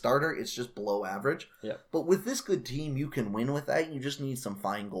he is a starter. It's just below average. Yeah. But with this good team, you can win with that. You just need some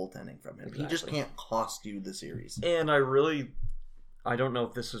fine goaltending from him. Exactly. He just can't cost you the series. And I don't know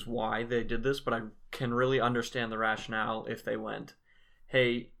if this is why they did this, but I can really understand the rationale if they went,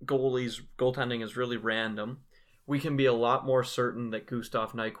 hey, goaltending is really random. We can be a lot more certain that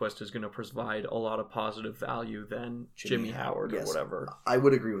Gustav Nyquist is going to provide a lot of positive value than Jimmy Howard or whatever. I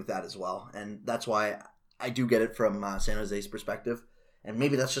would agree with that as well. And that's why I do get it from San Jose's perspective. And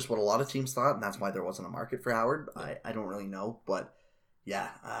maybe that's just what a lot of teams thought, and that's why there wasn't a market for Howard. I don't really know. But, yeah,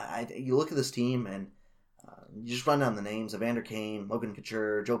 you look at this team, and you just run down the names. Evander Kane, Logan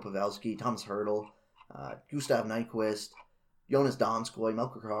Couture, Joe Pavelski, Thomas Hertl, Gustav Nyquist, Jonas Donskoy,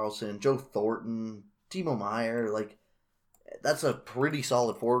 Melker Karlsson, Joe Thornton, Timo Meier. Like, that's a pretty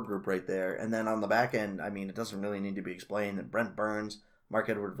solid forward group right there. And then on the back end, I mean, it doesn't really need to be explained. Brent Burns,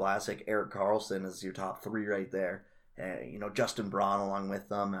 Mark-Edward Vlasic, Erik Karlsson is your top 3 right there. Justin Braun along with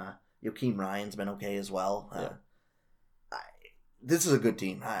them. Joakim Ryan's been okay as well. This is a good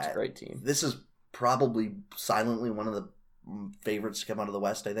team. It's a great team. This is probably silently one of the favorites to come out of the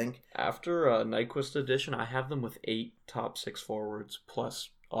West, I think. After a Nyquist edition, I have them with 8 top 6 forwards, plus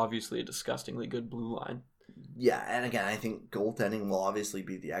obviously a disgustingly good blue line. Yeah, and again, I think goaltending will obviously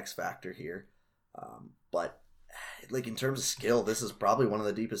be the X factor here. But like in terms of skill, this is probably one of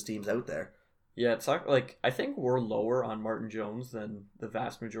the deepest teams out there. Yeah, it's not, like, I think we're lower on Martin Jones than the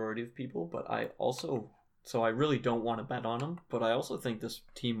vast majority of people, but I really don't want to bet on him, but I also think this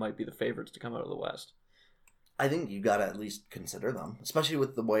team might be the favorites to come out of the West. I think you got to at least consider them, especially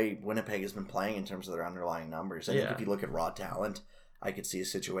with the way Winnipeg has been playing in terms of their underlying numbers. I think if you look at raw talent, I could see a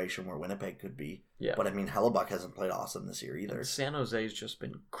situation where Winnipeg could be. Yeah. But I mean, Hellebuck hasn't played awesome this year either. And San Jose's just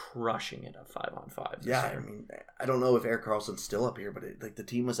been crushing it at 5-on-5. Yeah, I mean, I don't know if Erik Karlsson's still up here, but the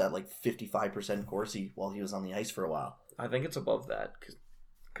team was at like 55% Corsi while he was on the ice for a while. I think it's above that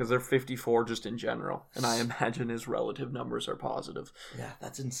because they're 54 just in general, and I imagine his relative numbers are positive. Yeah,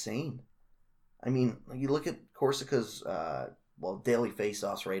 that's insane. I mean, you look at Corsica's daily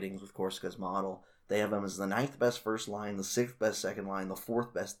face-offs ratings with Corsica's model. They have them as the 9th best first line, the 6th best second line, the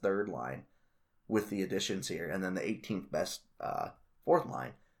 4th best third line with the additions here, and then the 18th best fourth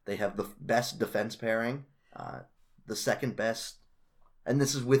line. They have the best defense pairing, the second best, and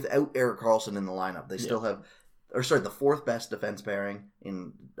this is without Erik Karlsson in the lineup. They still have, the 4th best defense pairing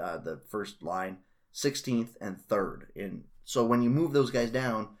in the first line, 16th and 3rd. So when you move those guys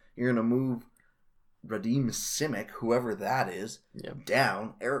down, you're going to move Radim Simic, whoever that is,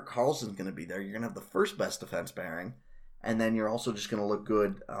 down. Erik Karlsson's going to be there. You're going to have the first best defense pairing, and then you're also just going to look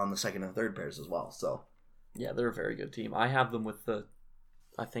good on the second and third pairs as well. So, yeah, they're a very good team. I have them with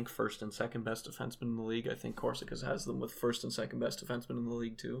I think, first and second best defenseman in the league. I think Corsica's has them with first and second best defenseman in the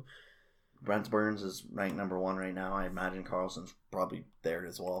league, too. Brent Burns is ranked number 1 right now. I imagine Karlsson's probably there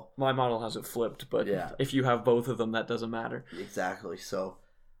as well. My model has it flipped, but if you have both of them, that doesn't matter. Exactly. So,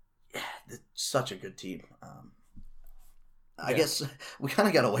 yeah, it's such a good team. I guess we kind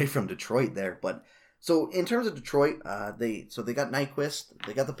of got away from Detroit there, but so in terms of Detroit, they got Nyquist,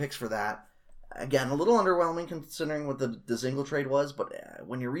 they got the picks for that. Again, a little underwhelming considering what the Dzingel trade was, but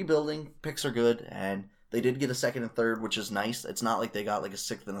when you're rebuilding, picks are good, and they did get a second and third, which is nice. It's not like they got like a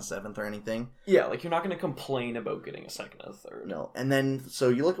 6th and a 7th or anything. Yeah, like you're not going to complain about getting a second and a third. No, and then so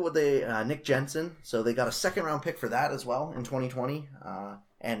you look at what they Nick Jensen, so they got a second round pick for that as well in 2020.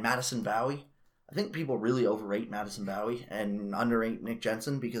 And Madison Bowie. I think people really overrate Madison Bowie and underrate Nick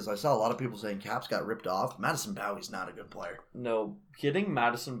Jensen because I saw a lot of people saying Caps got ripped off. Madison Bowie's not a good player. No, getting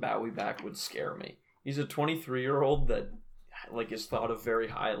Madison Bowie back would scare me. He's a 23-year-old that like is thought of very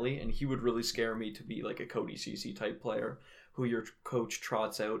highly, and he would really scare me to be like a Cody Ceci type player who your coach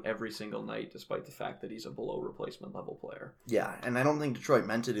trots out every single night despite the fact that he's a below replacement level player. Yeah, and I don't think Detroit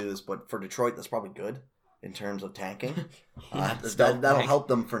meant to do this, but for Detroit that's probably good. In terms of tanking, that'll help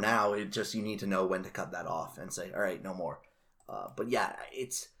them for now. It just you need to know when to cut that off and say, all right, no more. But yeah,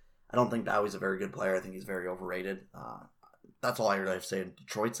 I don't think Bowie's a very good player. I think he's very overrated. That's all I really have to say on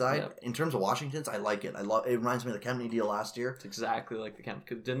Detroit side. Yep. In terms of Washington's, I like it. It reminds me of the Kempny deal last year. It's exactly like the Kempny.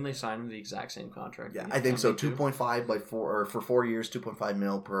 Didn't they sign him the exact same contract? Yeah, I think so. 2.5 for 4 years, 2.5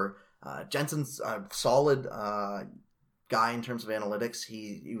 mil per. Jensen's solid. Guy in terms of analytics.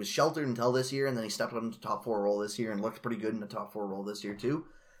 He was sheltered until this year, and then he stepped up into the top 4 role this year and looked pretty good in the top 4 role this year too.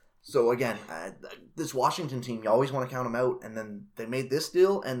 So again, this Washington team, you always want to count them out, and then they made this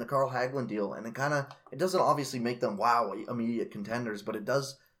deal and the Carl Hagelin deal, and it doesn't obviously make them immediate contenders, but it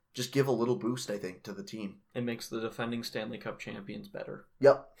does just give a little boost, I think, to the team. It makes the defending Stanley Cup champions better.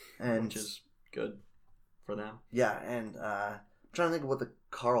 Yep, which is good for them. Yeah, and I'm trying to think of what the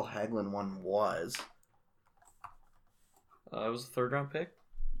Carl Hagelin one was. It was a 3rd round pick?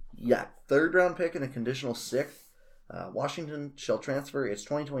 Yeah, 3rd round pick and a conditional 6th. Washington shall transfer its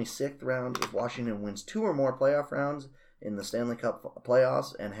 2026 round if Washington wins 2 or more playoff rounds in the Stanley Cup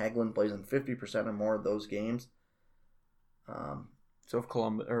playoffs, and Hagelin plays in 50% or more of those games. So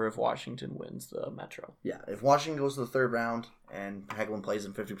if Washington wins the Metro. Yeah, if Washington goes to the 3rd round and Hagelin plays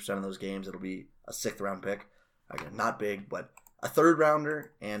in 50% of those games, it'll be a 6th round pick. Again, not big, but a 3rd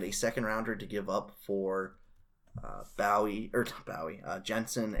rounder and a 2nd rounder to give up for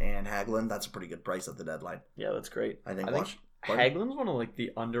Jensen and Hagelin. That's a pretty good price at the deadline. Yeah, that's great. I think Hagelin's one of like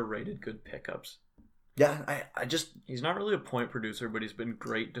the underrated good pickups. Yeah, he's not really a point producer, but he's been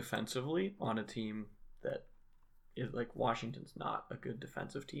great defensively on a team that is like Washington's not a good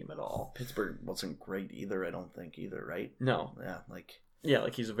defensive team at all. Pittsburgh wasn't great either, I don't think either, right? No. Yeah,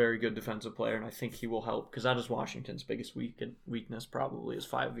 he's a very good defensive player, and I think he will help because that is Washington's biggest weakness probably is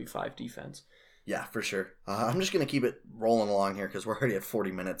 5v5 defense. Yeah, for sure. I'm just going to keep it rolling along here because we're already at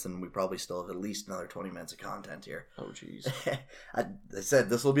 40 minutes and we probably still have at least another 20 minutes of content here. Oh, jeez. I said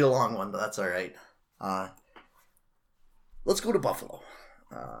this will be a long one, but that's all right. Let's go to Buffalo.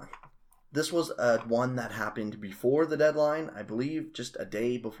 This was one that happened before the deadline. I believe just a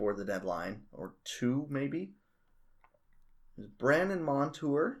day before the deadline, or 2 maybe. Brandon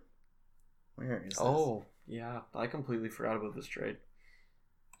Montour. Where is this? Oh, yeah. I completely forgot about this trade.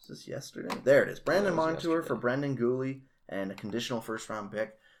 Was this yesterday? There it is. Brandon Montour for Brendan Gooley and a conditional 1st round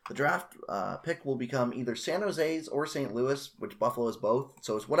pick. The draft pick will become either San Jose's or St. Louis, which Buffalo is both.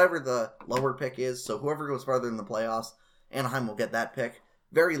 So it's whatever the lower pick is. So whoever goes farther in the playoffs, Anaheim will get that pick.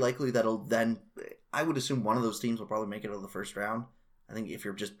 Very likely that'll then, I would assume one of those teams will probably make it out of the first round. I think if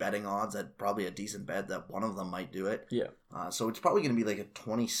you're just betting odds, that's probably a decent bet that one of them might do it. Yeah. So it's probably going to be like a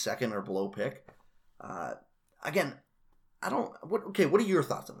 22nd or below pick. Again, what are your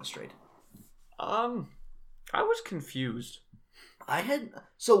thoughts on this trade? I was confused.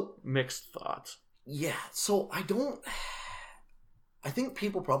 Mixed thoughts. Yeah, so I think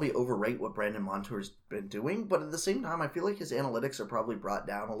people probably overrate what Brandon Montour's been doing, but at the same time, I feel like his analytics are probably brought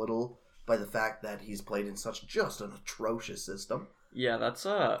down a little by the fact that he's played in such just an atrocious system. Yeah, that's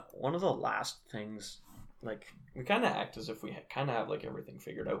one of the last things. Like, we kind of act as if we kind of have like everything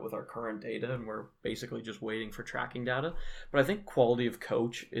figured out with our current data, and we're basically just waiting for tracking data. But I think quality of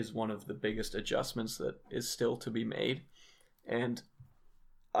coach is one of the biggest adjustments that is still to be made. And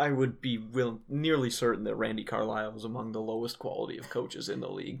I would be nearly certain that Randy Carlyle was among the lowest quality of coaches in the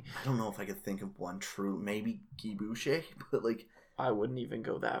league. I don't know if I could think of one true, maybe Guy Boucher, but like... I wouldn't even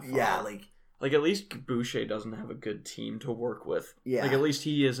go that far. Yeah, like at least Boucher doesn't have a good team to work with. Yeah. Like, at least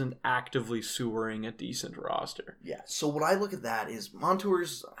he isn't actively sewering a decent roster. Yeah, so what I look at that is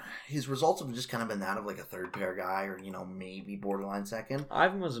Montour's, his results have just kind of been that of like a third pair guy or, maybe borderline second.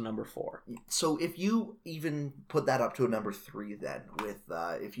 Ivan was a number 4. So if you even put that up to a number 3 then, with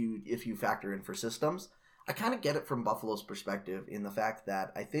if you factor in for systems, I kind of get it from Buffalo's perspective in the fact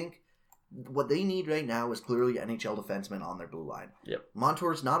that I think what they need right now is clearly NHL defensemen on their blue line. Yep.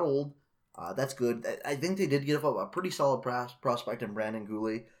 Montour's not old. That's good. I think they did give up a pretty solid prospect in Brandon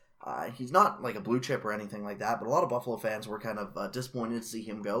Guhle. He's not like a blue chip or anything like that, but a lot of Buffalo fans were kind of disappointed to see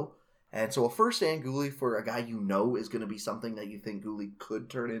him go. And so a first and Guhle for a guy is going to be something that you think Guhle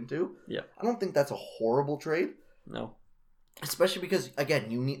could turn into. Yeah. I don't think that's a horrible trade. No. Especially because,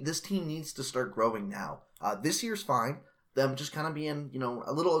 again, this team needs to start growing now. This year's fine. Them just kind of being,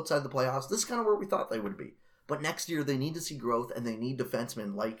 a little outside the playoffs. This is kind of where we thought they would be. But next year they need to see growth, and they need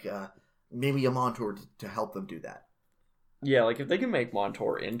defensemen like maybe a Montour to help them do that. Yeah, like if they can make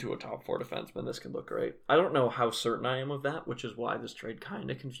Montour into a top 4 defenseman, this could look great. I don't know how certain I am of that, which is why this trade kind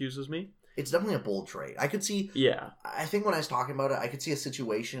of confuses me. It's definitely a bold trade. I could see... Yeah. I think when I was talking about it, I could see a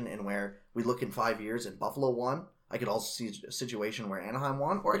situation in where we look in 5 years and Buffalo won. I could also see a situation where Anaheim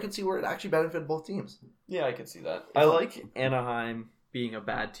won, or I could see where it actually benefited both teams. Yeah, I could see that. I like Anaheim being a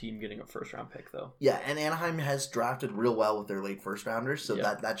bad team getting a first-round pick, though. Yeah, and Anaheim has drafted real well with their late first-rounders, so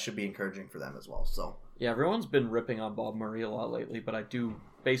that should be encouraging for them as well. So yeah, everyone's been ripping on Bob Murray a lot lately, but I do,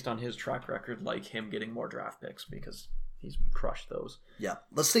 based on his track record, like him getting more draft picks because he's crushed those. Yeah.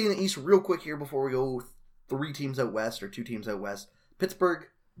 Let's stay in the East real quick here before we go 3 teams out West, or 2 teams out West. Pittsburgh,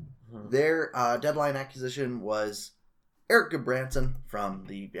 their deadline acquisition was Eric Goodbranson from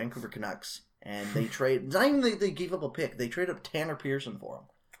the Vancouver Canucks. And they not even they gave up a pick. They traded up Tanner Pearson for him.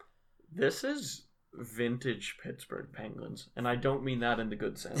 This is vintage Pittsburgh Penguins. And I don't mean that in the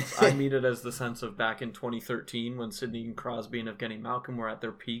good sense. I mean it as the sense of back in 2013 when Sidney and Crosby and Evgeny Malkin were at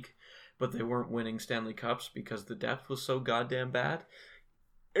their peak, but they weren't winning Stanley Cups because the depth was so goddamn bad.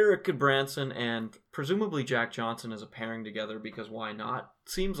 Eric Goodbranson and presumably Jack Johnson as a pairing together, because why not?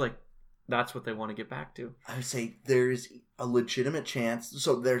 Seems like that's what they want to get back to. I would say there's a legitimate chance.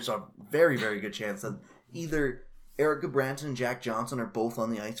 So there's a very, very good chance that either Eric Goodbranson and Jack Johnson are both on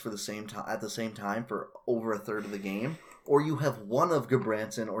the ice for at the same time for over a third of the game, or you have one of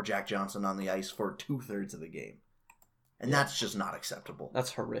Goodbranson or Jack Johnson on the ice for 2/3 of the game. And that's just not acceptable.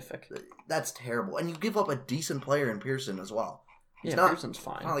 That's horrific. That's terrible. And you give up a decent player in Pearson as well. Pearson's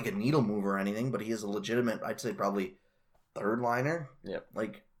fine. Not like a needle mover or anything, but he is a legitimate, I'd say probably third liner. Yep.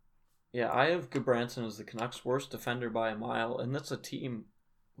 Yeah, I have Goodbranson as the Canucks' worst defender by a mile, and that's a team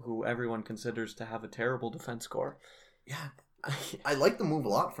who everyone considers to have a terrible defense core. Yeah, I like the move a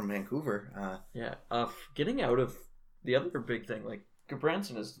lot from Vancouver. Getting out of the other big thing, like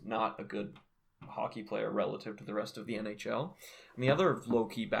Goodbranson is not a good hockey player relative to the rest of the NHL. And the other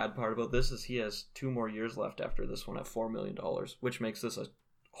low-key bad part about this is he has 2 more years left after this one at $4 million, which makes this a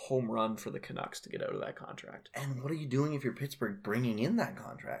home run for the Canucks to get out of that contract. And what are you doing if you're Pittsburgh bringing in that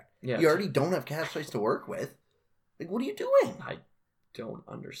contract? Yeah, you already don't have cap space to work with. Like, what are you doing? I don't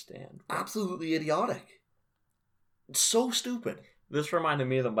understand. Absolutely idiotic. It's so stupid. This reminded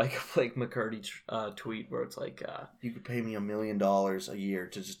me of the Michael Blake McCurdy tweet where it's like... you could pay me $1 million a year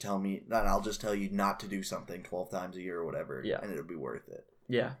to just tell me... And I'll just tell you not to do something 12 times a year or whatever. Yeah. And it would be worth it.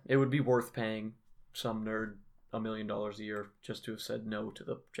 Yeah, it would be worth paying some nerd $1 million a year just to have said no to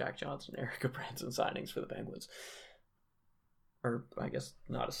the Jack Johnson, Eric Goodbranson signings for the Penguins. Or, I guess,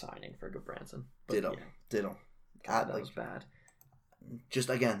 not a signing for Goodbranson. Ditto. God, that was bad. just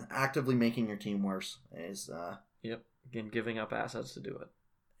again, actively making your team worse is. Yep. Again, giving up assets to do it.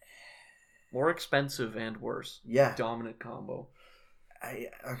 More expensive and worse. Yeah. Dominant combo.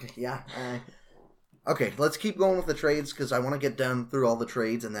 Okay, let's keep going with the trades because I want to get down through all the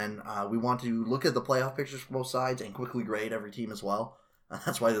trades, and then we want to look at the playoff pictures for both sides and quickly grade every team as well.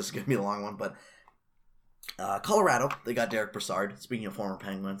 That's why this is going to be a long one. But Colorado, they got Derek Brassard, speaking of former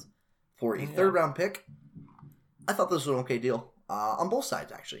Penguins, for a third-round pick. I thought this was an okay deal on both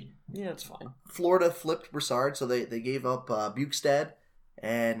sides, actually. Yeah, it's fine. Florida flipped Brassard, so they gave up Bukestad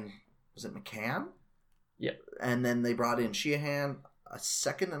and, was it McCann? Yep. And then they brought in Sheahan, a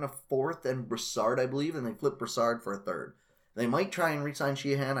second and a fourth, and Brassard, I believe, and they flipped Brassard for a third. They might try and re-sign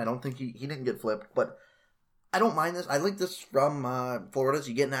Sheahan. I don't think he didn't get flipped, but I don't mind this. I like this from Florida. So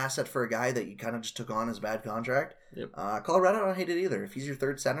you get an asset for a guy that you kind of just took on as a bad contract. Yep. Colorado, I don't hate it either. If he's your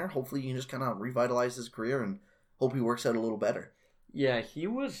third center, hopefully you can just kind of revitalize his career and hope he works out a little better. Yeah, he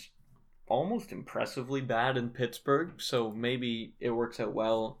was almost impressively bad in Pittsburgh, so maybe it works out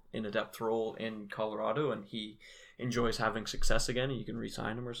well in a depth role in Colorado, and he enjoys having success again, and you can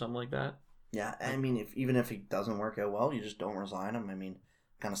re-sign him or something like that. Yeah, I mean, even if he doesn't work out well, you just don't resign him. I mean,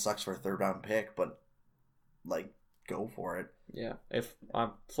 kind of sucks for a third-round pick, but, like, go for it. Yeah, if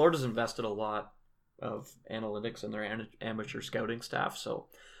Florida's invested a lot of analytics in their amateur scouting staff, so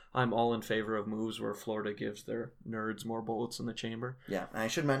I'm all in favor of moves where Florida gives their nerds more bullets in the chamber. Yeah, and I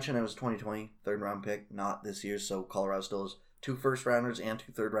should mention it was 2020 third-round pick, not this year, so Colorado still has 2 first-rounders and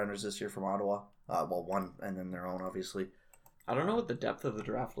 2 third-rounders this year from Ottawa. Well, one, and then their own, obviously. I don't know what the depth of the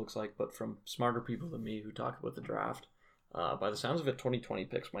draft looks like, but from smarter people than me who talk about the draft, by the sounds of it, 2020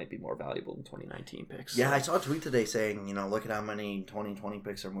 picks might be more valuable than 2019 picks. Yeah, I saw a tweet today saying, look at how many 2020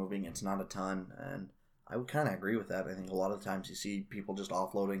 picks are moving. It's not a ton, and I would kind of agree with that. I think a lot of the times you see people just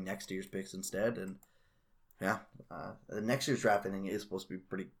offloading next year's picks instead, and yeah, the next year's draft I think is supposed to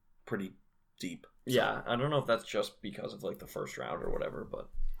be pretty deep. So. Yeah, I don't know if that's just because of like the first round or whatever, but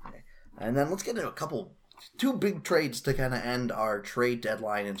okay. And then let's get into 2 big trades to kind of end our trade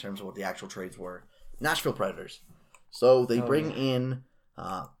deadline in terms of what the actual trades were. Nashville Predators. So they bring in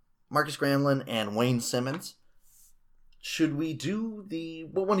Marcus Granlund and Wayne Simmons. Should we do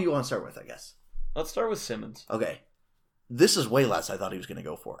what one do you want to start with, I guess? Let's start with Simmons. Okay. This is way less I thought he was going to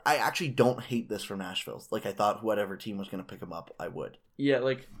go for. I actually don't hate this from Nashville. Like, I thought whatever team was going to pick him up, I would. Yeah,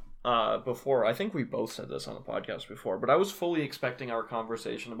 like, before, I think we both said this on the podcast before, but I was fully expecting our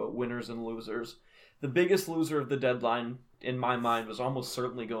conversation about winners and losers. The biggest loser of the deadline, in my mind, was almost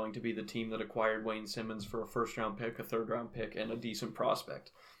certainly going to be the team that acquired Wayne Simmons for a first-round pick, a third-round pick, and a decent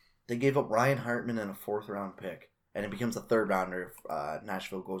prospect. They gave up Ryan Hartman and a fourth-round pick, and it becomes a third-rounder if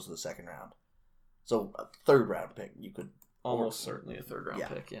Nashville goes to the second round. So, a third-round pick, you could... Almost certainly a third-round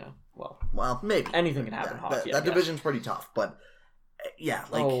pick, yeah. Well, maybe. Anything can happen in hockey, that division's pretty tough, but... Yeah,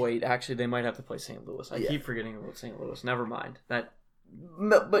 like... Oh, wait, actually, they might have to play St. Louis. I keep forgetting about St. Louis. Never mind. But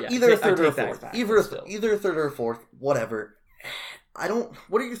either a third or a fourth. Either a third or a fourth, whatever.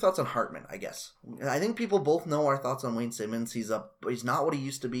 What are your thoughts on Hartman, I guess? I think people both know our thoughts on Wayne Simmons. He's not what he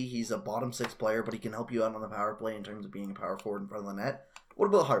used to be. He's a bottom 6 player, but he can help you out on the power play in terms of being a power forward in front of the net. What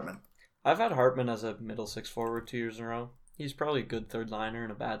about Hartman? I've had Hartman as a middle 6 forward 2 years in a row. He's probably a good third liner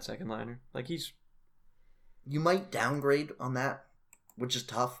and a bad second liner. You might downgrade on that, which is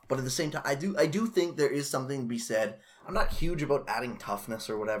tough, but at the same time, I do think there is something to be said. I'm not huge about adding toughness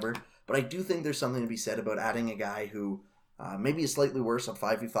or whatever, but I do think there's something to be said about adding a guy who maybe is slightly worse on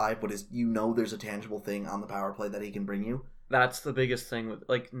 5v5, but there's a tangible thing on the power play that he can bring you. That's the biggest thing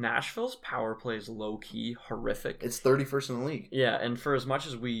with Nashville's power play is low key horrific. It's 31st in the league. Yeah, and for as much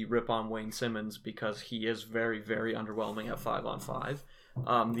as we rip on Wayne Simmons because he is very, very underwhelming at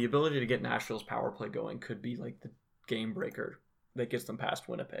 5-on-5, the ability to get Nashville's power play going could be like the game breaker that gets them past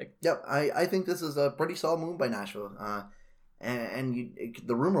Winnipeg. Yep, I think this is a pretty solid move by Nashville.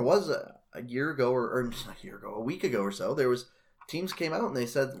 The rumor was a week ago or so, there was teams came out and they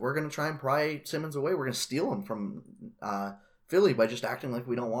said, we're going to try and pry Simmons away. We're going to steal him from Philly by just acting like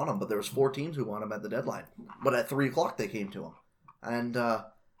we don't want him. But there was 4 teams who want him at the deadline. But at 3 o'clock they came to him. And I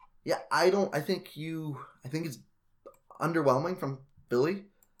think it's underwhelming from Philly.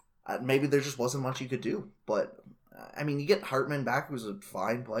 Maybe there just wasn't much you could do. But I mean, you get Hartman back, who's a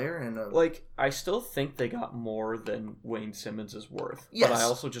fine player, and I still think they got more than Wayne Simmons is worth. Yes. But I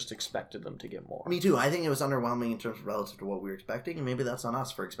also just expected them to get more. Me too. I think it was underwhelming in terms of relative to what we were expecting, and maybe that's on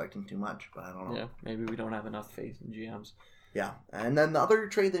us for expecting too much. But I don't know. Yeah, maybe we don't have enough faith in GMs. Yeah, and then the other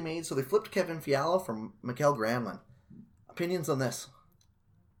trade they made, so they flipped Kevin Fiala from Mikael Granlund. Opinions on this?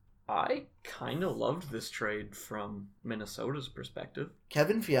 I kind of loved this trade from Minnesota's perspective.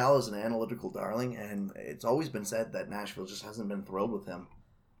 Kevin Fiala is an analytical darling, and it's always been said that Nashville just hasn't been thrilled with him.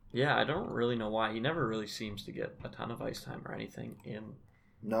 Yeah, I don't really know why. He never really seems to get a ton of ice time or anything in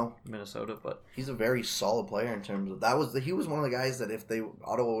Minnesota, but he's a very solid player in terms of he was one of the guys that if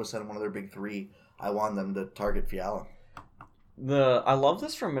Ottawa was sending one of their big three, I wanted them to target Fiala. I love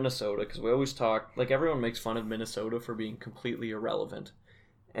this from Minnesota because we always talk, like, everyone makes fun of Minnesota for being completely irrelevant.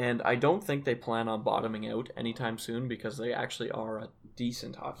 And I don't think they plan on bottoming out anytime soon because they actually are a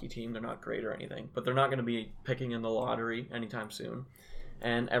decent hockey team. They're not great or anything, but they're not going to be picking in the lottery anytime soon.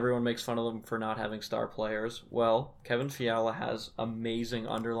 And everyone makes fun of them for not having star players. Well, Kevin Fiala has amazing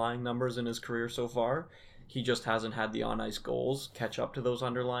underlying numbers in his career so far. He just hasn't had the on-ice goals catch up to those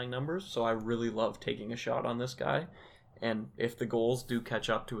underlying numbers, so I really love taking a shot on this guy. And if the goals do catch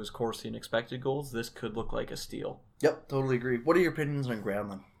up to his Corsi and expected goals, this could look like a steal. Yep, totally agree. What are your opinions on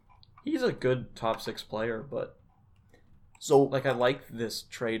Granlund? He's a good top six player, but so like I like this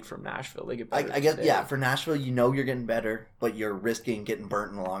trade from Nashville. They get better. I guess yeah, for Nashville, you know you're getting better, but you're risking getting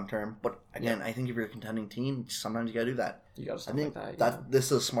burnt in the long term. But again, I think if you're a contending team, sometimes you gotta do that. You gotta stuff I think like that. This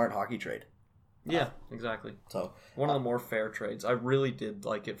is a smart hockey trade. Yeah, exactly. So one of the more fair trades. I really did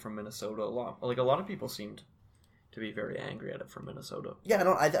like it from Minnesota a lot. Like a lot of people seemed to be very angry at it from Minnesota.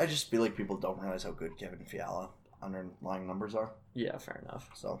 Yeah, I just feel like people don't realize how good Kevin Fiala underlying numbers are. Yeah, fair enough.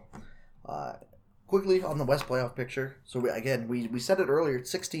 So, quickly on the West playoff picture. So we said it earlier.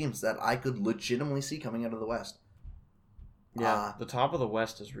 6 teams that I could legitimately see coming out of the West. Yeah, the top of the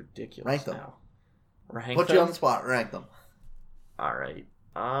West is ridiculous. Rank them. Now. Put you on the spot. Rank them. All right.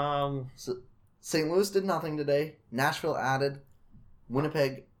 So St. Louis did nothing today. Nashville added.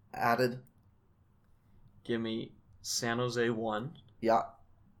 Winnipeg added. Give me San Jose 1. Yeah.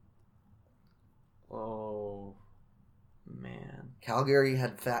 Oh, man. Calgary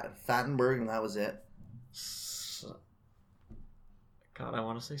had Fattenberg, and that was it. God, I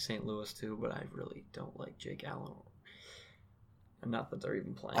want to say St. Louis too, but I really don't like Jake Allen. And not that they're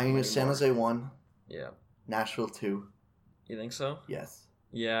even playing. I think San Jose 1. Yeah. Nashville 2. You think so? Yes.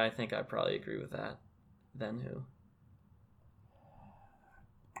 Yeah, I think I probably agree with that. Then who?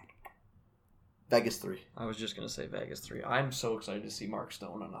 Vegas 3. I was just going to say Vegas 3. I'm so excited to see Mark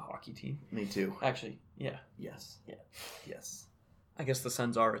Stone on a hockey team. Me too. Actually, yeah. Yes. Yeah. Yes. I guess the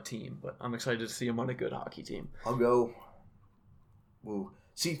Sens are a team, but I'm excited to see him on a good hockey team. I'll go. Ooh.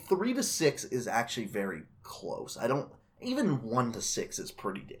 See, 3 to 6 is actually very close. Even 1 to 6 is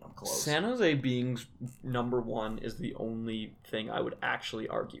pretty damn close. San Jose being number 1 is the only thing I would actually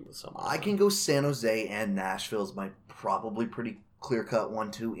argue with someone. I can go San Jose and Nashville is my probably pretty clear-cut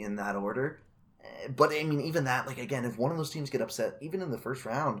 1-2 in that order. But, I mean, even that, like, again, if one of those teams get upset, even in the first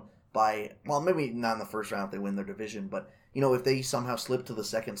round by, well, maybe not in the first round if they win their division, but, you know, if they somehow slip to the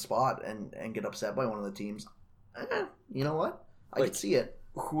second spot and get upset by one of the teams, you know what? I could see it.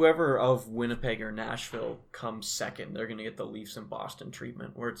 Whoever of Winnipeg or Nashville comes second, they're going to get the Leafs and Boston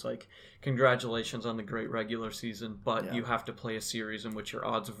treatment, where it's like, congratulations on the great regular season, but you have to play a series in which your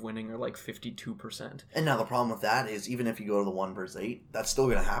odds of winning are like 52%. And now the problem with that is, even if you go to the 1 versus 8, that's still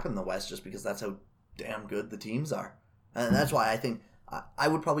going to happen in the West just because that's how damn good the teams are. And that's why I think I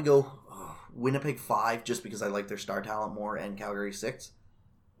would probably go Winnipeg 5 just because I like their star talent more, and Calgary 6.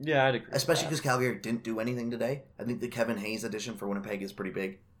 Yeah, I'd agree. Especially because Calgary didn't do anything today. I think the Kevin Hayes addition for Winnipeg is pretty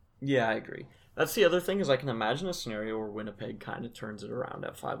big. Yeah, I agree. That's the other thing, is I can imagine a scenario where Winnipeg kind of turns it around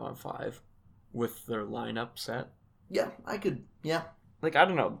at 5-on-5 with their lineup set. Yeah, I could. Yeah. Like, I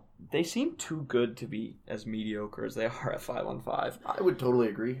don't know. They seem too good to be as mediocre as they are at 5-on-5. I would totally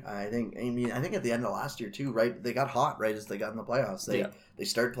agree. I think at the end of last year too, right? They got hot right as they got in the playoffs. They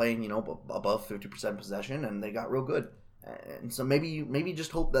started playing, above 50% possession, and they got real good. And so maybe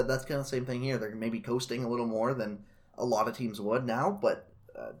just hope that that's kind of the same thing here. They're maybe coasting a little more than a lot of teams would now, but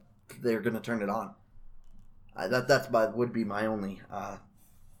they're going to turn it on. That would be my only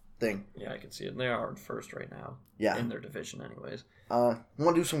thing. Yeah, I can see it. They are first right now. Yeah. In their division anyways. I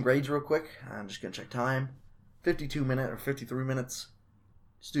want to do some grades real quick. I'm just going to check time. 52 minutes or 53 minutes.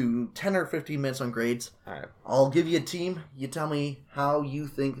 Let's do 10 or 15 minutes on grades. All right. I'll give you a team. You tell me how you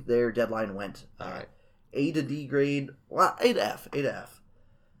think their deadline went. All right. A to D grade. Well, A to F. A to F.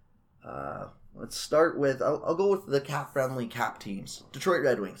 Let's start with... I'll go with the cap-friendly cap teams. Detroit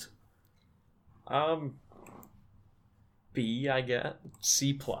Red Wings. B, I get.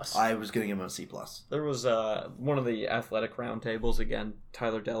 C+. I was going to give him a C+. There was one of the athletic roundtables, again,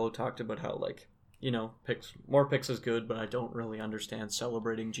 Tyler Dello talked about how, more picks is good, but I don't really understand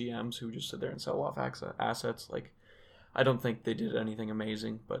celebrating GMs who just sit there and sell off assets. Like, I don't think they did anything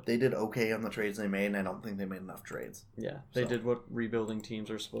amazing, but They did okay on the trades they made, and I don't think they made enough trades. yeah, they So. did what rebuilding teams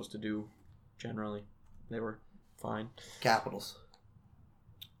are supposed to do. Generally, they were fine. Capitals.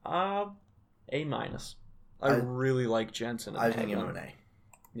 A minus. I I- really like Jensen. And I think him Hagelin. an A.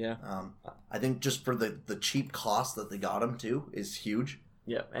 Yeah, I think just for the cheap cost that they got him to is huge.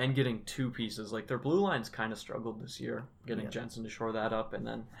 yeah, and getting two pieces. Like their blue line's kind of struggled this year. Getting Yeah. Jensen to shore that up, and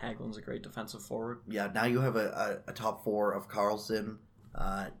then Hagelin's a great defensive forward. Yeah, now you have a top four of Carlson,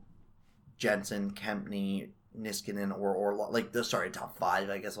 Jensen, Kempney, Niskanen, top five,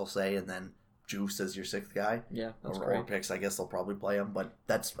 I guess I'll say, and then Juice as your sixth guy. Yeah, that's or great. picks, I guess they'll probably play him, but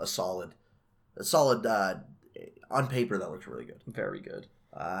that's a solid. On paper, that looks really good. Very good.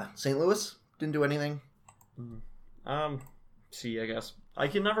 St. Louis didn't do anything. C, I guess. I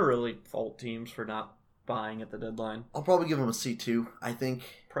can never really fault teams for not buying at the deadline. I'll probably give them a C2. I think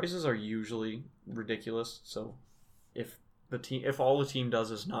Prices are usually ridiculous, so if all the team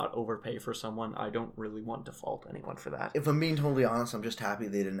does is not overpay for someone, I don't really want to fault anyone for that. if I'm being totally honest, I'm just happy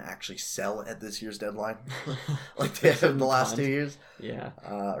they didn't actually sell at this year's deadline, like they have the last 2 years, Yeah.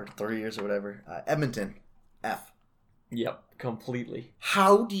 or 3 years or whatever. Edmonton, F. Yep. Completely.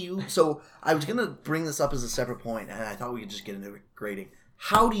 How do you? So I was gonna bring this up as a separate point, and I thought we could just get into grading.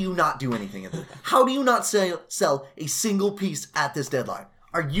 How do you not do anything at this? How do you not sell a single piece at this deadline?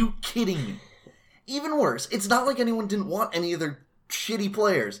 Are you kidding me? Even worse, it's not like anyone didn't want any of their shitty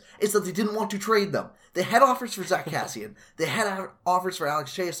players. It's that they didn't want to trade them. They had offers for Zach Kassian. They had offers for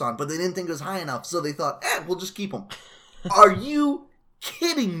Alex Chiasson, but they didn't think it was high enough, so they thought, we'll just keep them. Are you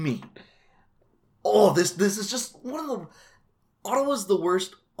kidding me? Oh, this is just one of the... Ottawa's the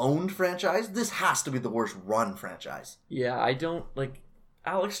worst owned franchise. This has to be the worst run franchise. Yeah, I don't like.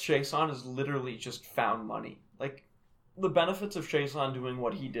 Alex Chiasson is literally just found money. Like, the benefits of Chiasson doing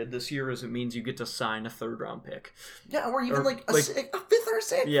what he did this year is it means you get to sign a third-round pick. Yeah, or even Or, like a fifth or a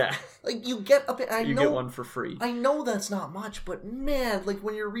sixth. Yeah, Like, you get a pick. you get one for free. I know that's not much, but man, like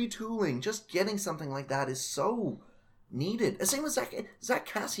when you're retooling, just getting something like that is so needed. Same with Zach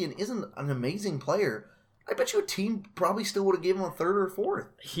Kassian isn't an amazing player. I bet you a team probably still would have given him a third or fourth.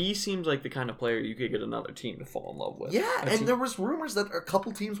 He seems like the kind of player you could get another team to fall in love with. Yeah, and there was rumors that a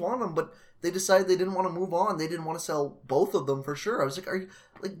couple teams wanted him, but they decided they didn't want to move on. They didn't want to sell both of them for sure. I was like, are you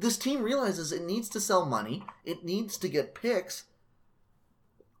like this team realizes it needs to sell money, it needs to get picks.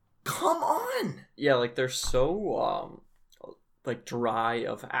 Come on. Yeah, like they're so like dry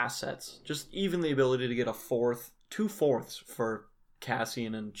of assets. Just even the ability to get two fourths for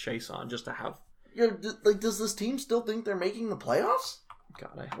Cassian and Chiasson just to have. Like, does this team still think they're making the playoffs?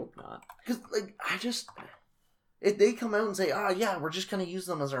 God, I hope not. Because, like, if they come out and say, yeah, we're just going to use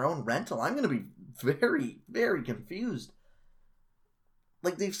them as our own rental, I'm going to be very, very confused.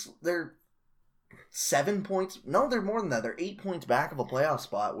 Like, they're 7 points. No, they're more than that. They're 8 points back of a playoff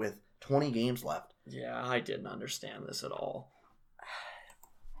spot with 20 games left. Yeah, I didn't understand this at all.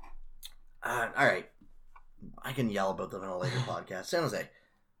 All right. I can yell about them in a later podcast. San Jose.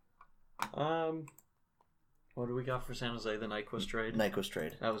 What do we got for San Jose? The Nyquist trade? Nyquist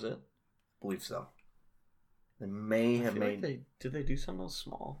trade. That was it? Believe so. They may have made... Did they do something else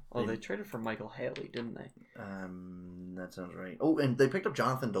small? Oh, they traded for Michael Haley, didn't they? That sounds right. Oh, and they picked up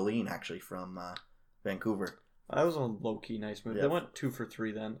Jonathan Deline, actually, from Vancouver. That was a low-key nice move. Yeah. They went 2 for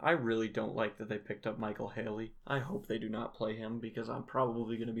 3 then. I really don't like that they picked up Michael Haley. I hope they do not play him because I'm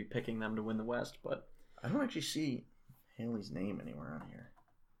probably going to be picking them to win the West, but... I don't actually see Haley's name anywhere on here.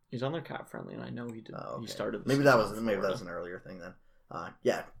 He's on their cap friendly, and I know he did. Oh, okay. He started. Maybe that was an earlier thing then.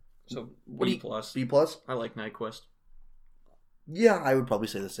 Yeah. So What B do you- plus. B plus. I like Nyquist, Yeah, I would probably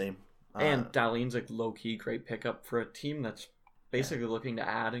say the same. and Dahlin's like low key great pickup for a team that's basically looking to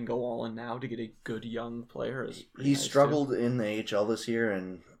add and go all in now to get a good young player. Is pretty he nice, struggled in the AHL this year,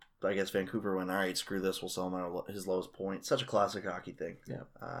 and I guess Vancouver went, all right, screw this, we'll sell him at his lowest point. Such a classic hockey thing. Yeah.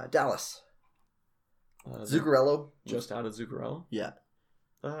 Dallas. too. Zuccarello. Just out of Zuccarello. Yeah.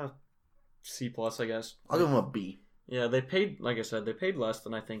 C plus, I guess. I'll give him a B. Yeah, they paid, like I said, they paid less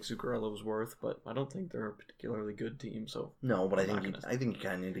than I think Zuccarello was worth, but I don't think they're a particularly good team, so No, but I I'm think not you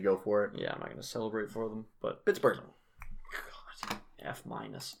kind of need to go for it. yeah, I'm not going to celebrate for them, but Pittsburgh. God, F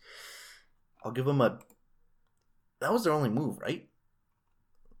minus. I'll give him a... That was their only move, right?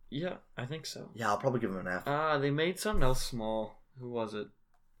 Yeah, I think so. Yeah, I'll probably give him an F. They made something else small. Who was it?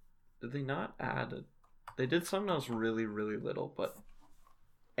 Did they not add it? They did something else really, really little, but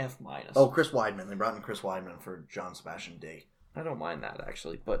F minus. Oh, Chris Weidman. They brought in Chris Weidman for John Sebastian Day. I don't mind that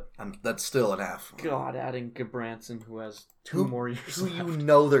actually, but That's still an F. God, adding Gabranson who has two Who- more years Who left. you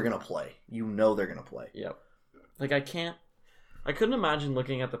know they're going to play. You know they're going to play. Yep. Like I can't. I couldn't imagine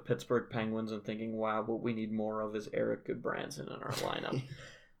looking at the Pittsburgh Penguins and thinking, wow, what we need more of is Eric Goodbranson in our lineup.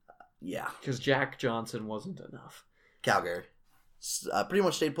 Yeah. Because Jack Johnson wasn't enough. Calgary. Pretty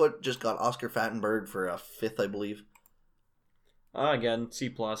much stayed put. Just got Oscar Fattenberg for a 5th, I believe. Again,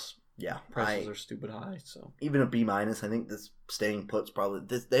 C+. Yeah. Prices are stupid high, so. Even a B-. I think this staying put's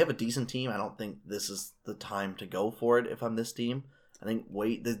probably... They have a decent team. I don't think this is the time to go for it if I'm this team. I think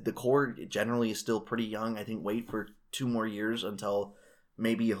the core generally is still pretty young. I think wait for 2 more years until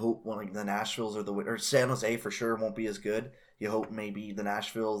maybe you hope one like the Nashvilles or San Jose for sure won't be as good. You hope maybe the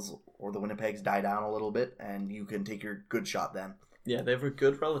Nashvilles or the Winnipegs die down a little bit and you can take your good shot then. Yeah, they have a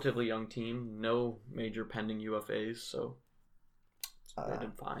good, relatively young team. No major pending UFAs, so they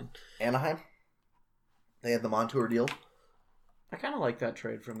did fine. Anaheim, they had the Montour deal. I kind of like that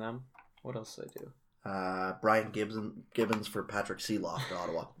trade from them. What else did they do? Brian Gibbons for Patrick Seeloff to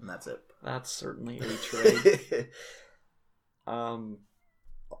Ottawa, and that's it. That's certainly a trade. I'll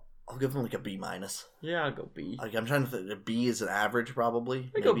give him like a B-. Yeah, I'll go B. Like I'm trying to think. A B is an average,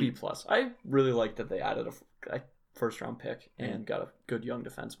 probably. I go B+. I really like that they added a first-round pick and got a good young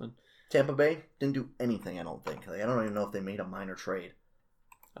defenseman. Tampa Bay didn't do anything. I don't think. Like, I don't even know if they made a minor trade.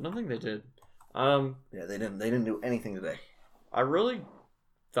 I don't think they did. Yeah, they didn't. They didn't do anything today. I really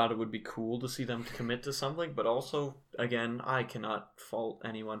thought it would be cool to see them commit to something, but also, again, I cannot fault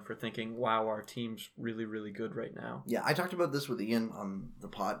anyone for thinking, wow, our team's really, really good right now. Yeah, I talked about this with Ian on the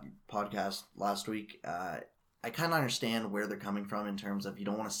podcast last week. I kind of understand where they're coming from in terms of you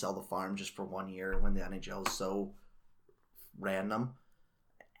don't want to sell the farm just for 1 year when the NHL is so random.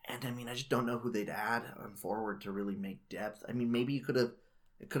 And, I mean, I just don't know who they'd add on forward to really make depth. I mean, maybe it could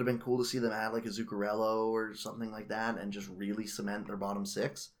have been cool to see them add like a Zuccarello or something like that and just really cement their bottom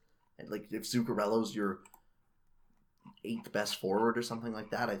 6. And like if Zuccarello's your 8th best forward or something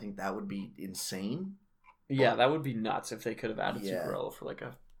like that, I think that would be insane. Yeah, that would be nuts if they could have added Yeah. Zuccarello for like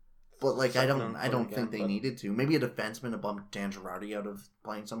a... But like I don't think they needed to. Maybe a defenseman to bump Dan Girardi out of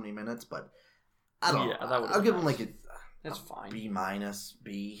playing so many minutes, but I don't know. I'll give him like That's fine. B-,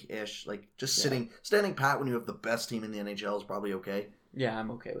 B-ish. Like just standing pat when you have the best team in the NHL is probably okay. Yeah,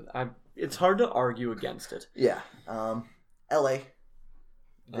 I'm okay with it. It's hard to argue against it. Yeah. LA.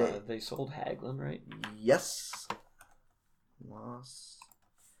 They sold Hagelin, right? Yes.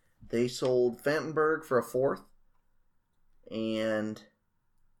 They sold Fantenberg for a 4th. And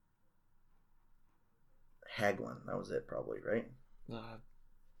Hagelin. That was it probably, right?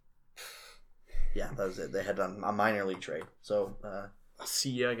 Yeah, that was it. They had done a minor league trade. So,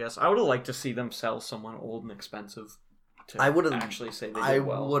 C, I guess. I would have liked to see them sell someone old and expensive. I would have actually say they I did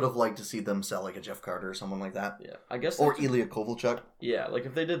well. would have liked to see them sell like a Jeff Carter or someone like that. Yeah, I guess. Or Ilya Kovalchuk. Yeah, like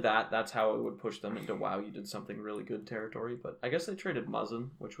if they did that, that's how it would push them into wow, you did something really good territory. But I guess they traded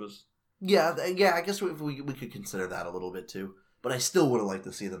Muzzin, which was yeah. I guess we could consider that a little bit too. But I still would have liked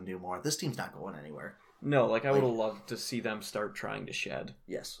to see them do more. This team's not going anywhere. No, like I would have loved to see them start trying to shed.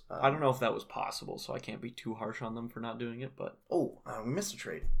 Yes. I don't know if that was possible, so I can't be too harsh on them for not doing it. But we missed a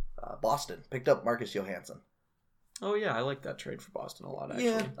trade. Boston picked up Marcus Johansson. Oh yeah, I like that trade for Boston a lot. Actually,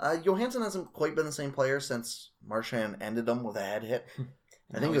 yeah. Johansson hasn't quite been the same player since Marchand ended him with a head hit.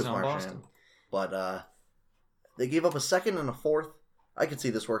 I think it was Marchand, but they gave up a 2nd and a 4th. I could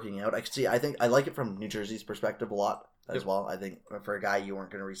see this working out. I think I like it from New Jersey's perspective a lot as well. I think for a guy you weren't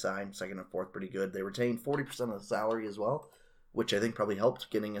going to resign, 2nd and 4th pretty good. They retained 40% of the salary as well, which I think probably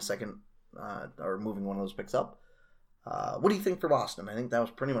helped getting a 2nd or moving one of those picks up. What do you think for Boston? I think that was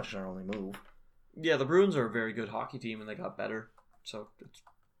pretty much their only move. Yeah, the Bruins are a very good hockey team, and they got better. So, it's,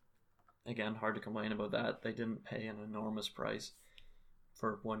 again, hard to complain about that. They didn't pay an enormous price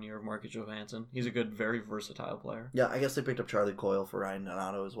for 1 year of Marcus Johansson. He's a good, very versatile player. Yeah, I guess they picked up Charlie Coyle for Ryan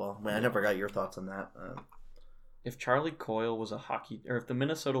Donato as well. I mean, I never got your thoughts on that. If Charlie Coyle was or if the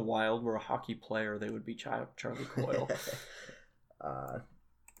Minnesota Wild were a hockey player, they would be Charlie Coyle. All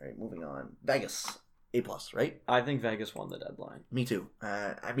right, moving on. Vegas. A+, right? I think Vegas won the deadline. Me too.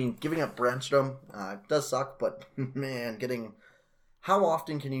 I mean, giving up Brandstrom does suck, but man, how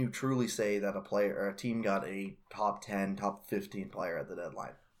often can you truly say that a player or a team got a top 10, top 15 player at the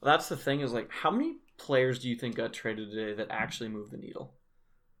deadline? Well, that's the thing is like, how many players do you think got traded today that actually moved the needle?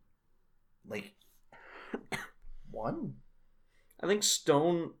 Like, one? I think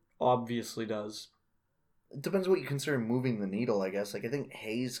Stone obviously does. It depends what you consider moving the needle, I guess. Like, I think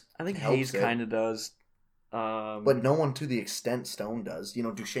Hayes kind of does. But no one to the extent Stone does. You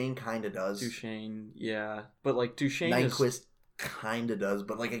know, Duchesne kind of does. Duchesne, yeah. But, like, Duchesne Nyquist kind of does.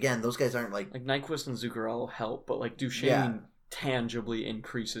 But, like, again, those guys aren't, like... Like, Nyquist and Zuccarello help, but, like, Duchesne tangibly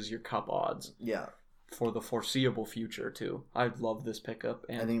increases your cup odds. Yeah. For the foreseeable future, too. I love this pickup.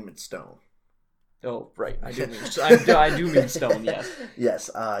 And I think it's Stone. Oh, right. I do mean I do mean Stone. Yes. Yes.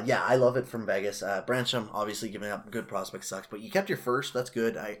 Yeah, I love it from Vegas. Brancham obviously giving up good prospect sucks, but you kept your first. That's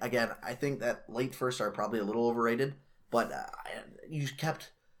good. I think that late firsts are probably a little overrated, but you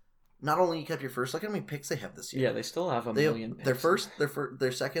kept. Not only you kept your first. Look how many picks they have this year. Yeah, they still have a million. Picks. Their first,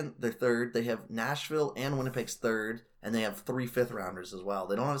 their second, their third. They have Nashville and Winnipeg's third, and they have 3 5th-rounders as well.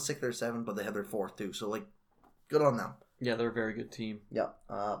 They don't have a 6th or 7th, but they have their 4th too. So like, good on them. Yeah, they're a very good team. Yeah.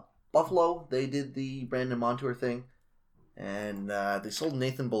 Buffalo, they did the Brandon Montour thing, and they sold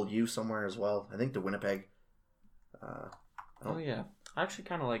Nathan Beaulieu somewhere as well. I think to Winnipeg. Oh yeah, I actually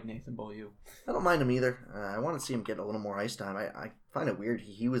kind of like Nathan Beaulieu. I don't mind him either. I want to see him get a little more ice time. I find it weird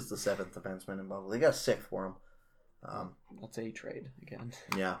he was the 7th defenseman in Buffalo. They got a 6th for him. That's a trade again.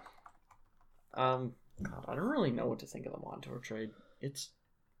 Yeah. God, I don't really know what to think of the Montour trade.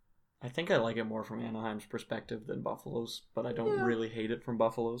 I think I like it more from Anaheim's perspective than Buffalo's, but I don't really hate it from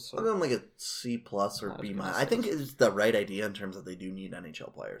Buffalo's. So. I'll give them like a C+ or B-. I think it's the right idea in terms of they do need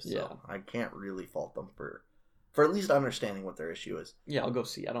NHL players. So yeah. I can't really fault them for at least understanding what their issue is. Yeah, I'll go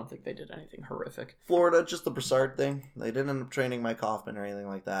C. I don't think they did anything horrific. Florida, just the Brassard thing. They didn't end up training Mike Hoffman or anything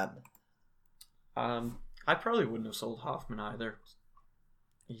like that. I probably wouldn't have sold Hoffman either.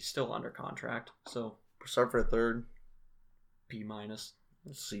 He's still under contract, so Brassard for a 3rd. B-.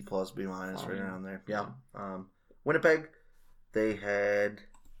 C+, B-, right around there. Yeah. Winnipeg, they had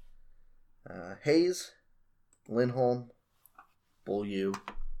Hayes, Lindholm, Beaulieu.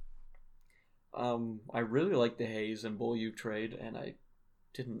 I really liked the Hayes and Beaulieu trade, and I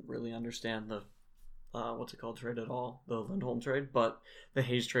didn't really understand the what's it called trade at all, the Lindholm trade, but the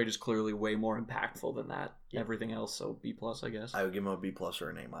Hayes trade is clearly way more impactful than that. Yep. Everything else, so B+, I guess. I would give them a B+ or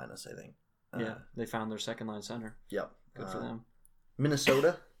an A-, I think. Yeah, they found their second-line center. Yep. Good for them.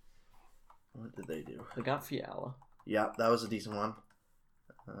 Minnesota, what did they do? They got Fiala. Yeah, that was a decent one.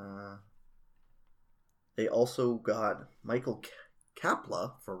 They also got Michael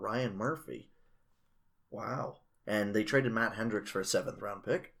Kapla for Ryan Murphy. Wow. And they traded Matt Hendricks for a 7th-round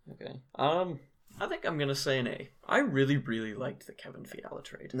pick. Okay. I think I'm going to say an A. I really, really liked the Kevin Fiala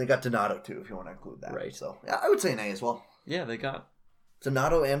trade. And they got Donato, too, if you want to include that. Right. So, yeah, I would say an A as well. Yeah, they got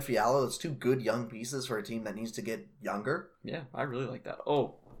Donato and Fiala. That's 2 good young pieces for a team that needs to get younger. Yeah, I really like that.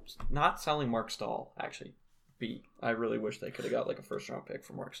 Oh, not selling Mark Stahl, actually. B. I really wish they could have got like a 1st-round pick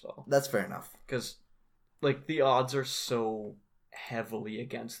for Mark Stahl. That's fair enough. Because, like, the odds are so heavily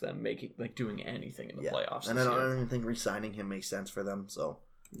against them doing anything in the playoffs. And I don't even think re-signing him makes sense for them. So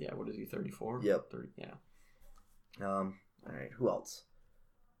yeah, what is he, 34? Yep. 30, yeah. All right, who else?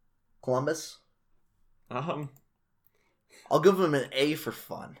 Columbus. I'll give them an A for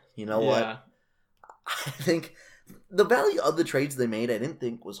fun. You know what? I think the value of the trades they made, I didn't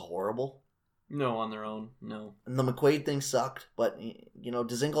think was horrible. No, on their own, no. And the McQuaid thing sucked, but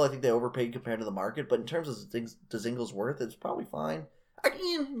Dzingel, I think they overpaid compared to the market. But in terms of Dzingel's worth, it's probably fine.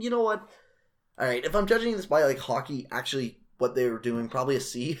 You know what? All right, if I'm judging this by like hockey, actually what they were doing, probably a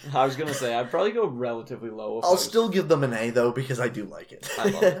C. I was gonna say I'd probably go relatively low. I'll still give them an A though because I do like it. I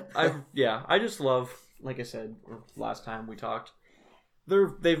love it. I just love, like I said last time we talked,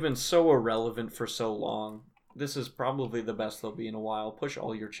 they've been so irrelevant for so long. This is probably the best they'll be in a while. Push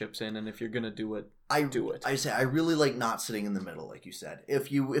all your chips in, and if you're gonna do it, do it. I say I really like not sitting in the middle, like you said. If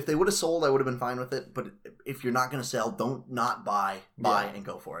they would have sold, I would have been fine with it. But if you're not gonna sell, don't not buy and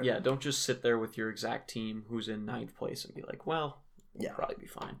go for it. Yeah, don't just sit there with your exact team who's in 9th place and be like, well, we'll probably be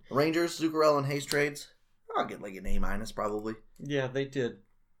fine. Rangers, Zuccarello, and Hayes trades. I'll get like an A- probably. Yeah, they did.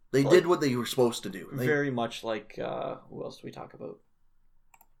 They did what they were supposed to do. Very much like who else do we talk about?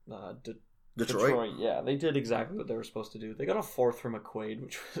 Detroit. Yeah, they did exactly what they were supposed to do. They got a 4th from McQuaid,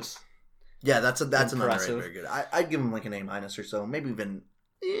 which was that's another very good. I'd give them like an A- or so, maybe even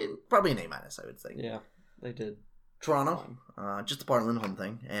probably an A-, I would think. Yeah, they did. Toronto, just the part Lindholm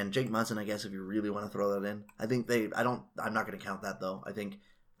thing, and Jake Muzzin. I guess if you really want to throw that in, I think I'm not going to count that though. I think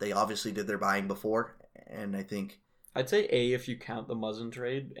they obviously did their buying before, and I think I'd say A if you count the Muzzin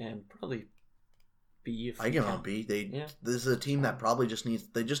trade, and probably B if I give them a B. This is a team that probably just need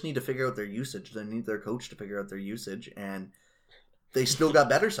to figure out their usage. They need their coach to figure out their usage, and they still got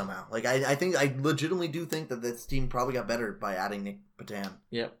better somehow. Like I legitimately do think that this team probably got better by adding Nick Patan.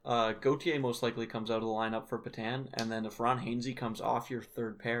 Yep. Gauthier most likely comes out of the lineup for Patan, and then if Ron Hainsey comes off your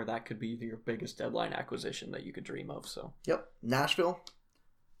 3rd pair, that could be your biggest deadline acquisition that you could dream of. So. Yep. Nashville.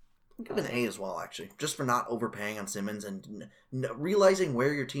 I'll give an A as well, actually, just for not overpaying on Simmons and realizing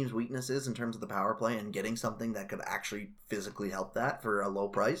where your team's weakness is in terms of the power play and getting something that could actually physically help that for a low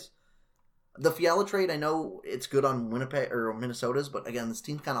price. The Fiala trade, I know it's good on Winnipeg or Minnesota's, but again, this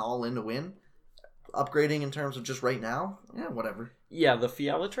team's kind of all in to win. upgrading in terms of just right now, yeah, whatever. Yeah, the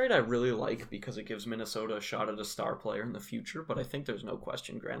Fiala trade I really like because it gives Minnesota a shot at a star player in the future, but I think there's no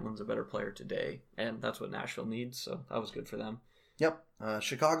question Granlund's a better player today, and that's what Nashville needs, so that was good for them. Yep.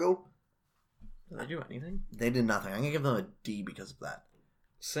 Chicago. Did they do anything? They did nothing. I'm going to give them a D because of that.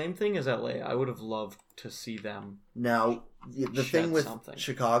 Same thing as LA. I would have loved to see them. Now, the thing with something.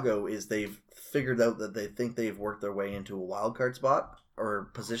 Chicago is they've figured out that they think they've worked their way into a wild card spot,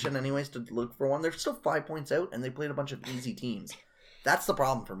 or position anyways, to look for one. They're still 5 points out, and they played a bunch of easy teams. That's the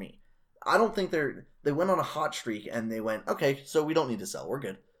problem for me. I don't think they went on a hot streak, and they went, okay, so we don't need to sell. We're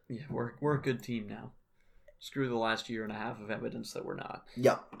good. Yeah, we're a good team now. Screw the last year and a half of evidence that we're not.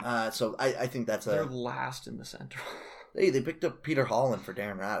 Yeah, so I think that's They're last in the Central. Hey, they picked up Peter Holland for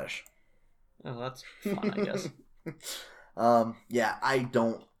Darren Radish. Oh, that's fun, I guess. Yeah,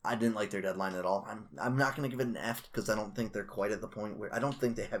 I didn't like their deadline at all. I'm not going to give it an F because I don't think they're quite at the point where I don't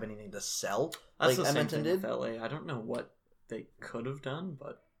think they have anything to sell. That's like the Edmonton same thing did. with LA. I don't know what they could have done,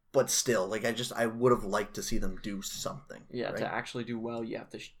 But still, like I would have liked to see them do something. yeah, right? to actually do well, you have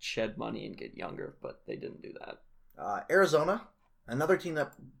to shed money and get younger, but they didn't do that. Arizona, another team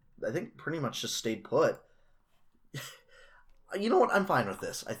that I think pretty much just stayed put. You know what? I'm fine with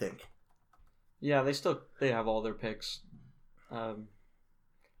this, I think. Yeah, they have all their picks.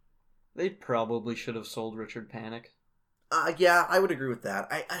 They probably should have sold Richard Panik. Yeah, I would agree with that.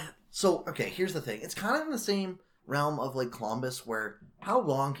 So, okay, here's the thing. It's kind of in the same realm of like Columbus, where how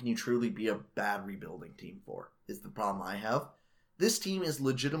long can you truly be a bad rebuilding team for, is the problem I have. This team is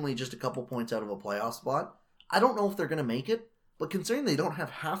legitimately just a couple points out of a playoff spot. I don't know if they're going to make it, but considering they don't have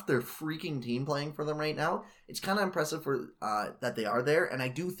half their freaking team playing for them right now, it's kind of impressive for that they are there. And I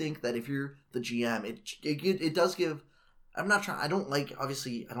do think that if you're the GM, it does give. I'm not trying. I don't like.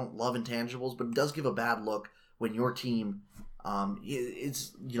 Obviously, I don't love intangibles, but it does give a bad look when your team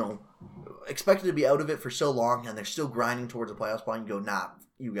is expected to be out of it for so long, and they're still grinding towards a playoff spot. And you go, nah,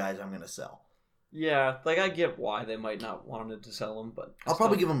 you guys, I'm going to sell. Yeah, like I get why they might not wanted to sell him, but I'll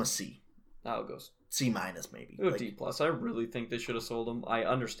probably give them a C. I'll go C minus maybe. Go D plus. I really think they should have sold him. I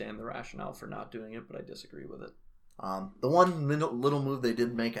understand the rationale for not doing it, but I disagree with it. The one little move they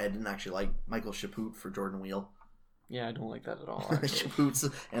did make, I didn't actually like. Michael Chaput for Jordan Wheel. Yeah, I don't like that at all. Chaput's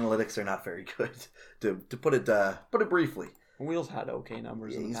analytics are not very good. To put it briefly. Wheels had okay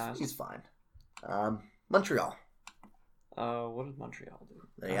numbers in the past. He's fine. Montreal. What did Montreal do?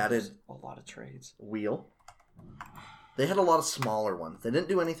 They added a lot of trades. Wheel. They had a lot of smaller ones. They didn't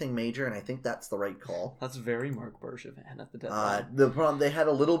do anything major, and I think that's the right call. That's very Mark Bergevin at the deadline. The problem they had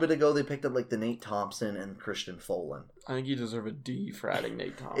a little bit ago, they picked up like the Nate Thompson and Christian Folin. I think you deserve a D for adding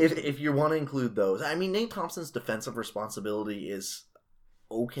Nate Thompson. If you want to include those, I mean, Nate Thompson's defensive responsibility is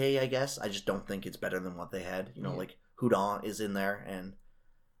okay, I guess. I just don't think it's better than what they had. Like Houdon is in there, and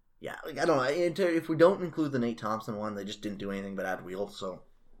yeah, like I don't know. If we don't include the Nate Thompson one, they just didn't do anything but add Wheel, so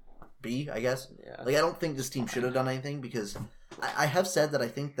B, I guess. Yeah. Like, I don't think this team should have done anything because I have said that I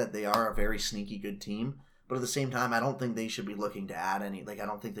think that they are a very sneaky good team, but at the same time, I don't think they should be looking to add any. Like, I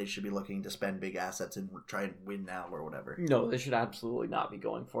don't think they should be looking to spend big assets and try and win now or whatever. No, they should absolutely not be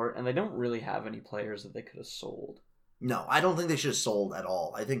going for it, and they don't really have any players that they could have sold. No, I don't think they should have sold at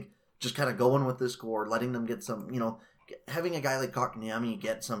all. I think just kind of going with this core, letting them get some, having a guy like Kotkaniemi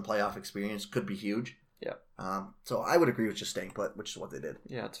get some playoff experience could be huge. Yeah. So I would agree with just staying put, which is what they did.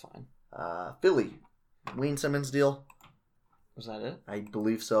 Yeah, it's fine. Philly. Wayne Simmons deal. Was that it? I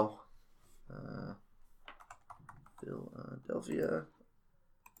believe so. Philadelphia.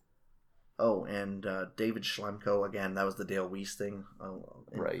 Oh, and David Schlemko, again, that was the Dale Weiss thing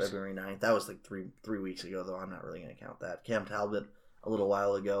Right. February 9th. That was like three weeks ago, though. I'm not really going to count that. Cam Talbot a little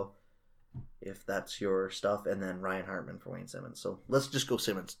while ago, if that's your stuff, and then Ryan Hartman for Wayne Simmons. So let's just go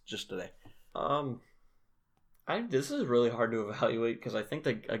Simmons just today. This is really hard to evaluate because I think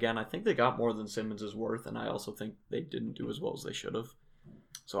they got more than Simmons is worth, and I also think they didn't do as well as they should have.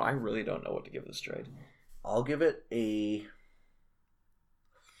 So I really don't know what to give this trade. I'll give it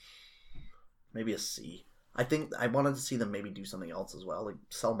maybe a C. I think I wanted to see them maybe do something else as well, like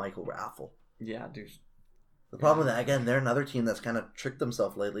sell Michael Raffle. Yeah, dude. The problem with that, again, they're another team that's kind of tricked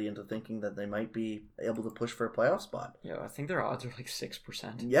themselves lately into thinking that they might be able to push for a playoff spot. Yeah, I think their odds are like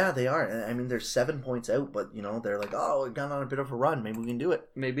 6%. Yeah, they are. I mean, they're 7 points out, but, they're like, oh, we've gone on a bit of a run. Maybe we can do it.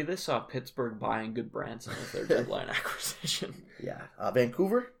 Maybe they saw Pittsburgh buying Good Branson with their deadline acquisition. Yeah.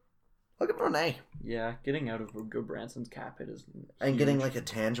 Vancouver, I'll give them an A. Yeah, getting out of Good Branson's cap hit is huge. And getting, like, a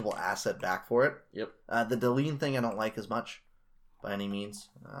tangible asset back for it. Yep. The Deline thing I don't like as much. By any means.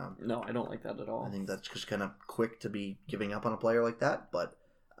 No, I don't like that at all. I think that's just kind of quick to be giving up on a player like that, but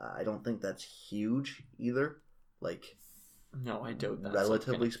I don't think that's huge either. Like, no, I doubt that.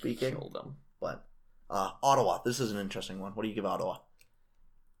 relatively speaking. But Ottawa. This is an interesting one. What do you give Ottawa?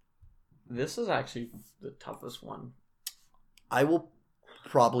 This is actually the toughest one. I will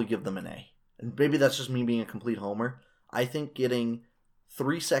probably give them an A. And maybe that's just me being a complete homer. I think getting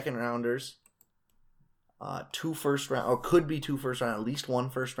 3 second-rounders, 2 first-round, or could be 2 first-round, at least 1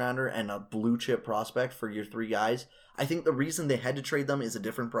 first-rounder, and a blue-chip prospect for your 3 guys. I think the reason they had to trade them is a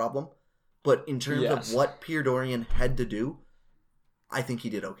different problem. But in terms of what Pierre Dorion had to do, I think he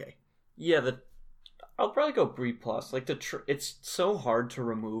did okay. Yeah, I'll probably go B+. Like it's so hard to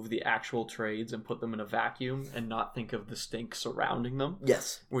remove the actual trades and put them in a vacuum and not think of the stink surrounding them.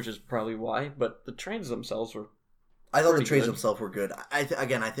 Yes, which is probably why. But the trades themselves were. I thought the trades themselves were good. I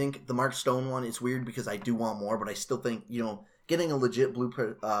think the Mark Stone one is weird because I do want more, but I still think getting a legit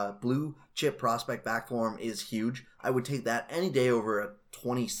blue chip prospect back for him is huge. I would take that any day over a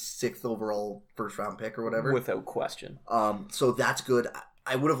 26th overall first round pick or whatever, without question. So that's good.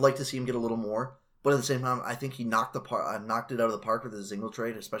 I would have liked to see him get a little more. But at the same time, I think he knocked it out of the park with his single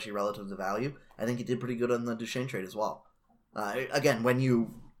trade, especially relative to value. I think he did pretty good on the Duchesne trade as well. Again, when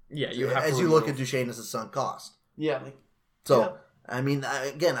you have you look at Duchesne as a sunk cost. Yeah. I mean,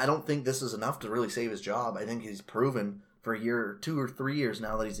 again, I don't think this is enough to really save his job. I think he's proven for a year, 2 or 3 years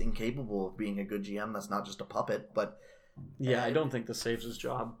now that he's incapable of being a good GM. That's not just a puppet, but. Yeah, I don't think this saves his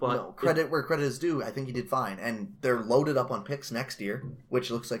job, but no, credit where credit is due. I think he did fine, and they're loaded up on picks next year,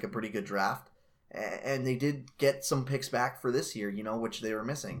 which looks like a pretty good draft. And they did get some picks back for this year, which they were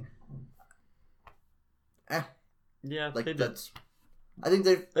missing. Yeah, they did. I think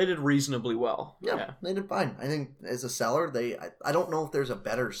they did reasonably well. Yeah, they did fine. I think as a seller, I don't know if there's a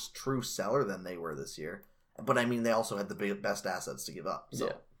better true seller than they were this year. But I mean, they also had the best assets to give up.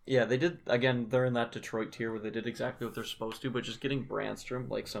 So. Yeah, they did. Again, they're in that Detroit tier where they did exactly what they're supposed to. But just getting Brandstrom,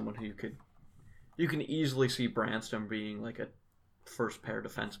 like someone who you can easily see Brandstrom being like a first pair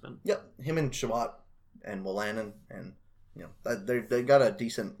defenseman. Yep, him and Shabbat and Wolanin, and they got a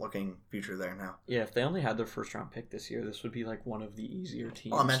decent looking future there now. Yeah, if they only had their first round pick this year, this would be like one of the easier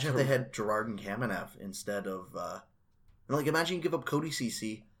teams. Well, imagine if they had Girard and Kamenev instead of imagine you give up Cody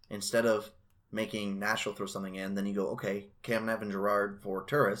Ceci instead of making Nashville throw something in, then you go, okay, Kamenev and Girard for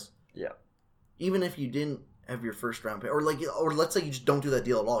Turris. Yeah. Even if you didn't have your first round pick, or let's say you just don't do that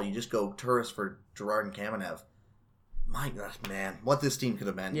deal at all, you just go Turris for Girard and Kamenev. My gosh, man, what this team could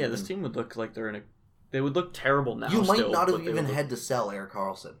have been. Yeah, this team would look like they would look terrible now. You might not have even had to sell Erik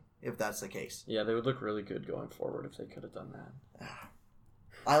Karlsson if that's the case. Yeah, they would look really good going forward if they could have done that.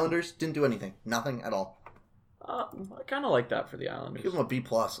 Islanders didn't do anything, nothing at all. I kind of like that for the Islanders. Give them a B+.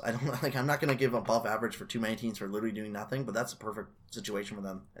 I don't like. I'm not going to give above average for too many teams for literally doing nothing, but that's a perfect situation with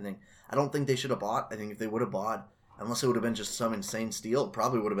them. I don't think they should have bought. I think if they would have bought, unless it would have been just some insane steal, it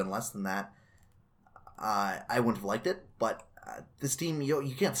probably would have been less than that. I wouldn't have liked it, but this team,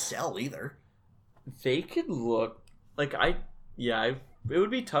 you can't sell either. They could look like it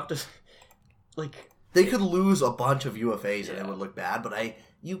would be tough to like. They could lose a bunch of UFAs and it would look bad, but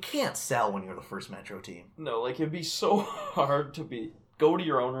you can't sell when you're the first Metro team. No, like it'd be so hard to go to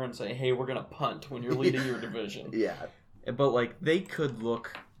your owner and say, "Hey, we're gonna punt" when you're leading your division. Yeah, but like they could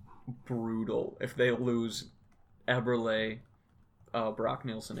look brutal if they lose Eberle, Brock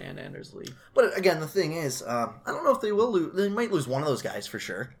Nielsen, and Anders Lee. But again, the thing is, I don't know if they will lose. They might lose one of those guys for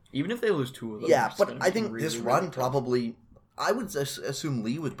sure. Even if they lose 2 of them. Yeah, but I think really, this run probably. I would assume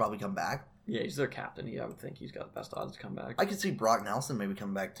Lee would probably come back. Yeah, he's their captain. I would think he's got the best odds to come back. I could see Brock Nelson maybe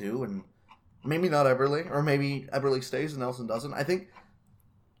come back too, and maybe not Eberle, or maybe Eberle stays and Nelson doesn't. I think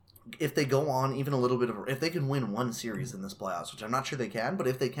if they go on even a little bit if they can win one series in this playoffs, which I'm not sure they can, but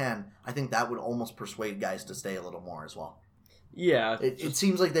if they can, I think that would almost persuade guys to stay a little more as well. Yeah. It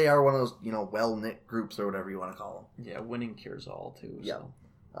seems like they are one of those, well-knit groups or whatever you want to call them. Yeah, winning cures all, too. Yeah.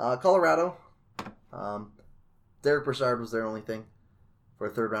 So. Colorado, Derek Brassard was their only thing for a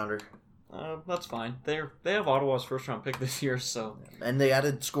third rounder. That's fine. They have Ottawa's first round pick this year, so. And they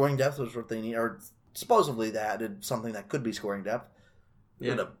added scoring depth, was what they need, or supposedly they added something that could be scoring depth.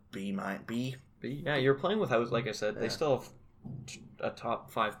 Yeah. A B. Yeah, you're playing with house, like I said. They still have a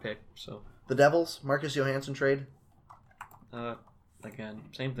top 5 pick, so. The Devils, Marcus Johansson trade. Again,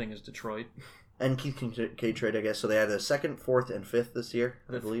 same thing as Detroit. And Keith Kincaid trade, I guess. So they had a 2nd, 4th, and 5th this year,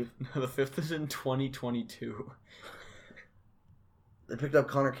 I believe. The 5th is in 2022. They picked up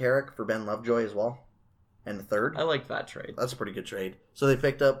Connor Carrick for Ben Lovejoy as well. And the 3rd. I like that trade. That's a pretty good trade. So they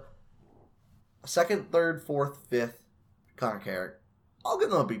picked up a 2nd, 3rd, 4th, 5th Connor Carrick. I'll give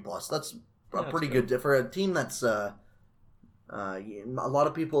them a B+. That's pretty good. For a team that's... a lot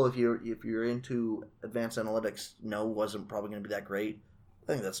of people, if you're into advanced analytics, wasn't probably going to be that great.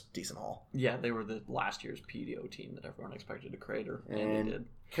 I think that's a decent haul. Yeah, they were last year's PDO team that everyone expected to create, and they did.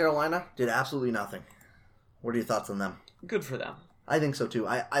 Carolina did absolutely nothing. What are your thoughts on them? Good for them. I think so too.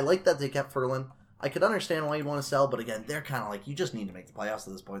 I like that they kept Ferland. I could understand why you'd want to sell, but again, they're kind of like, you just need to make the playoffs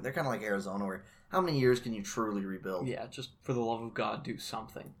at this point. They're kind of like Arizona, where how many years can you truly rebuild? Yeah, just for the love of God, do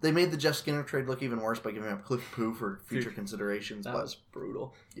something. They made the Jeff Skinner trade look even worse by giving up Cliff Pooh for future considerations. That was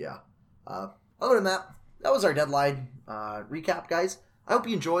brutal. Yeah. Other than that, that was our deadline recap, guys. I hope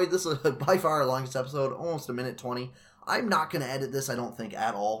you enjoyed. This is by far our longest episode, almost a minute 20. I'm not going to edit this, I don't think,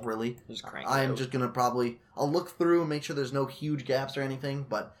 at all, really. Just crank I'm just going to I'll look through and make sure there's no huge gaps or anything.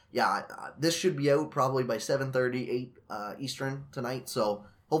 But yeah, this should be out probably by 7:30, 8 Eastern tonight. So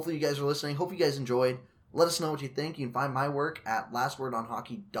hopefully you guys are listening. Hope you guys enjoyed. Let us know what you think. You can find my work at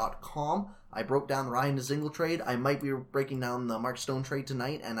lastwordonhockey.com. I broke down the Ryan Dzingel trade. I might be breaking down the Mark Stone trade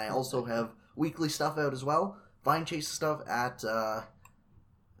tonight. And I also have weekly stuff out as well. Find Chase's stuff at...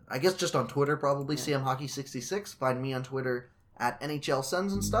 I guess just on Twitter, probably, CMHockey66. Find me on Twitter at NHL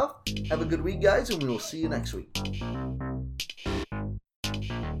Sens and stuff. Have a good week, guys, and we will see you next week.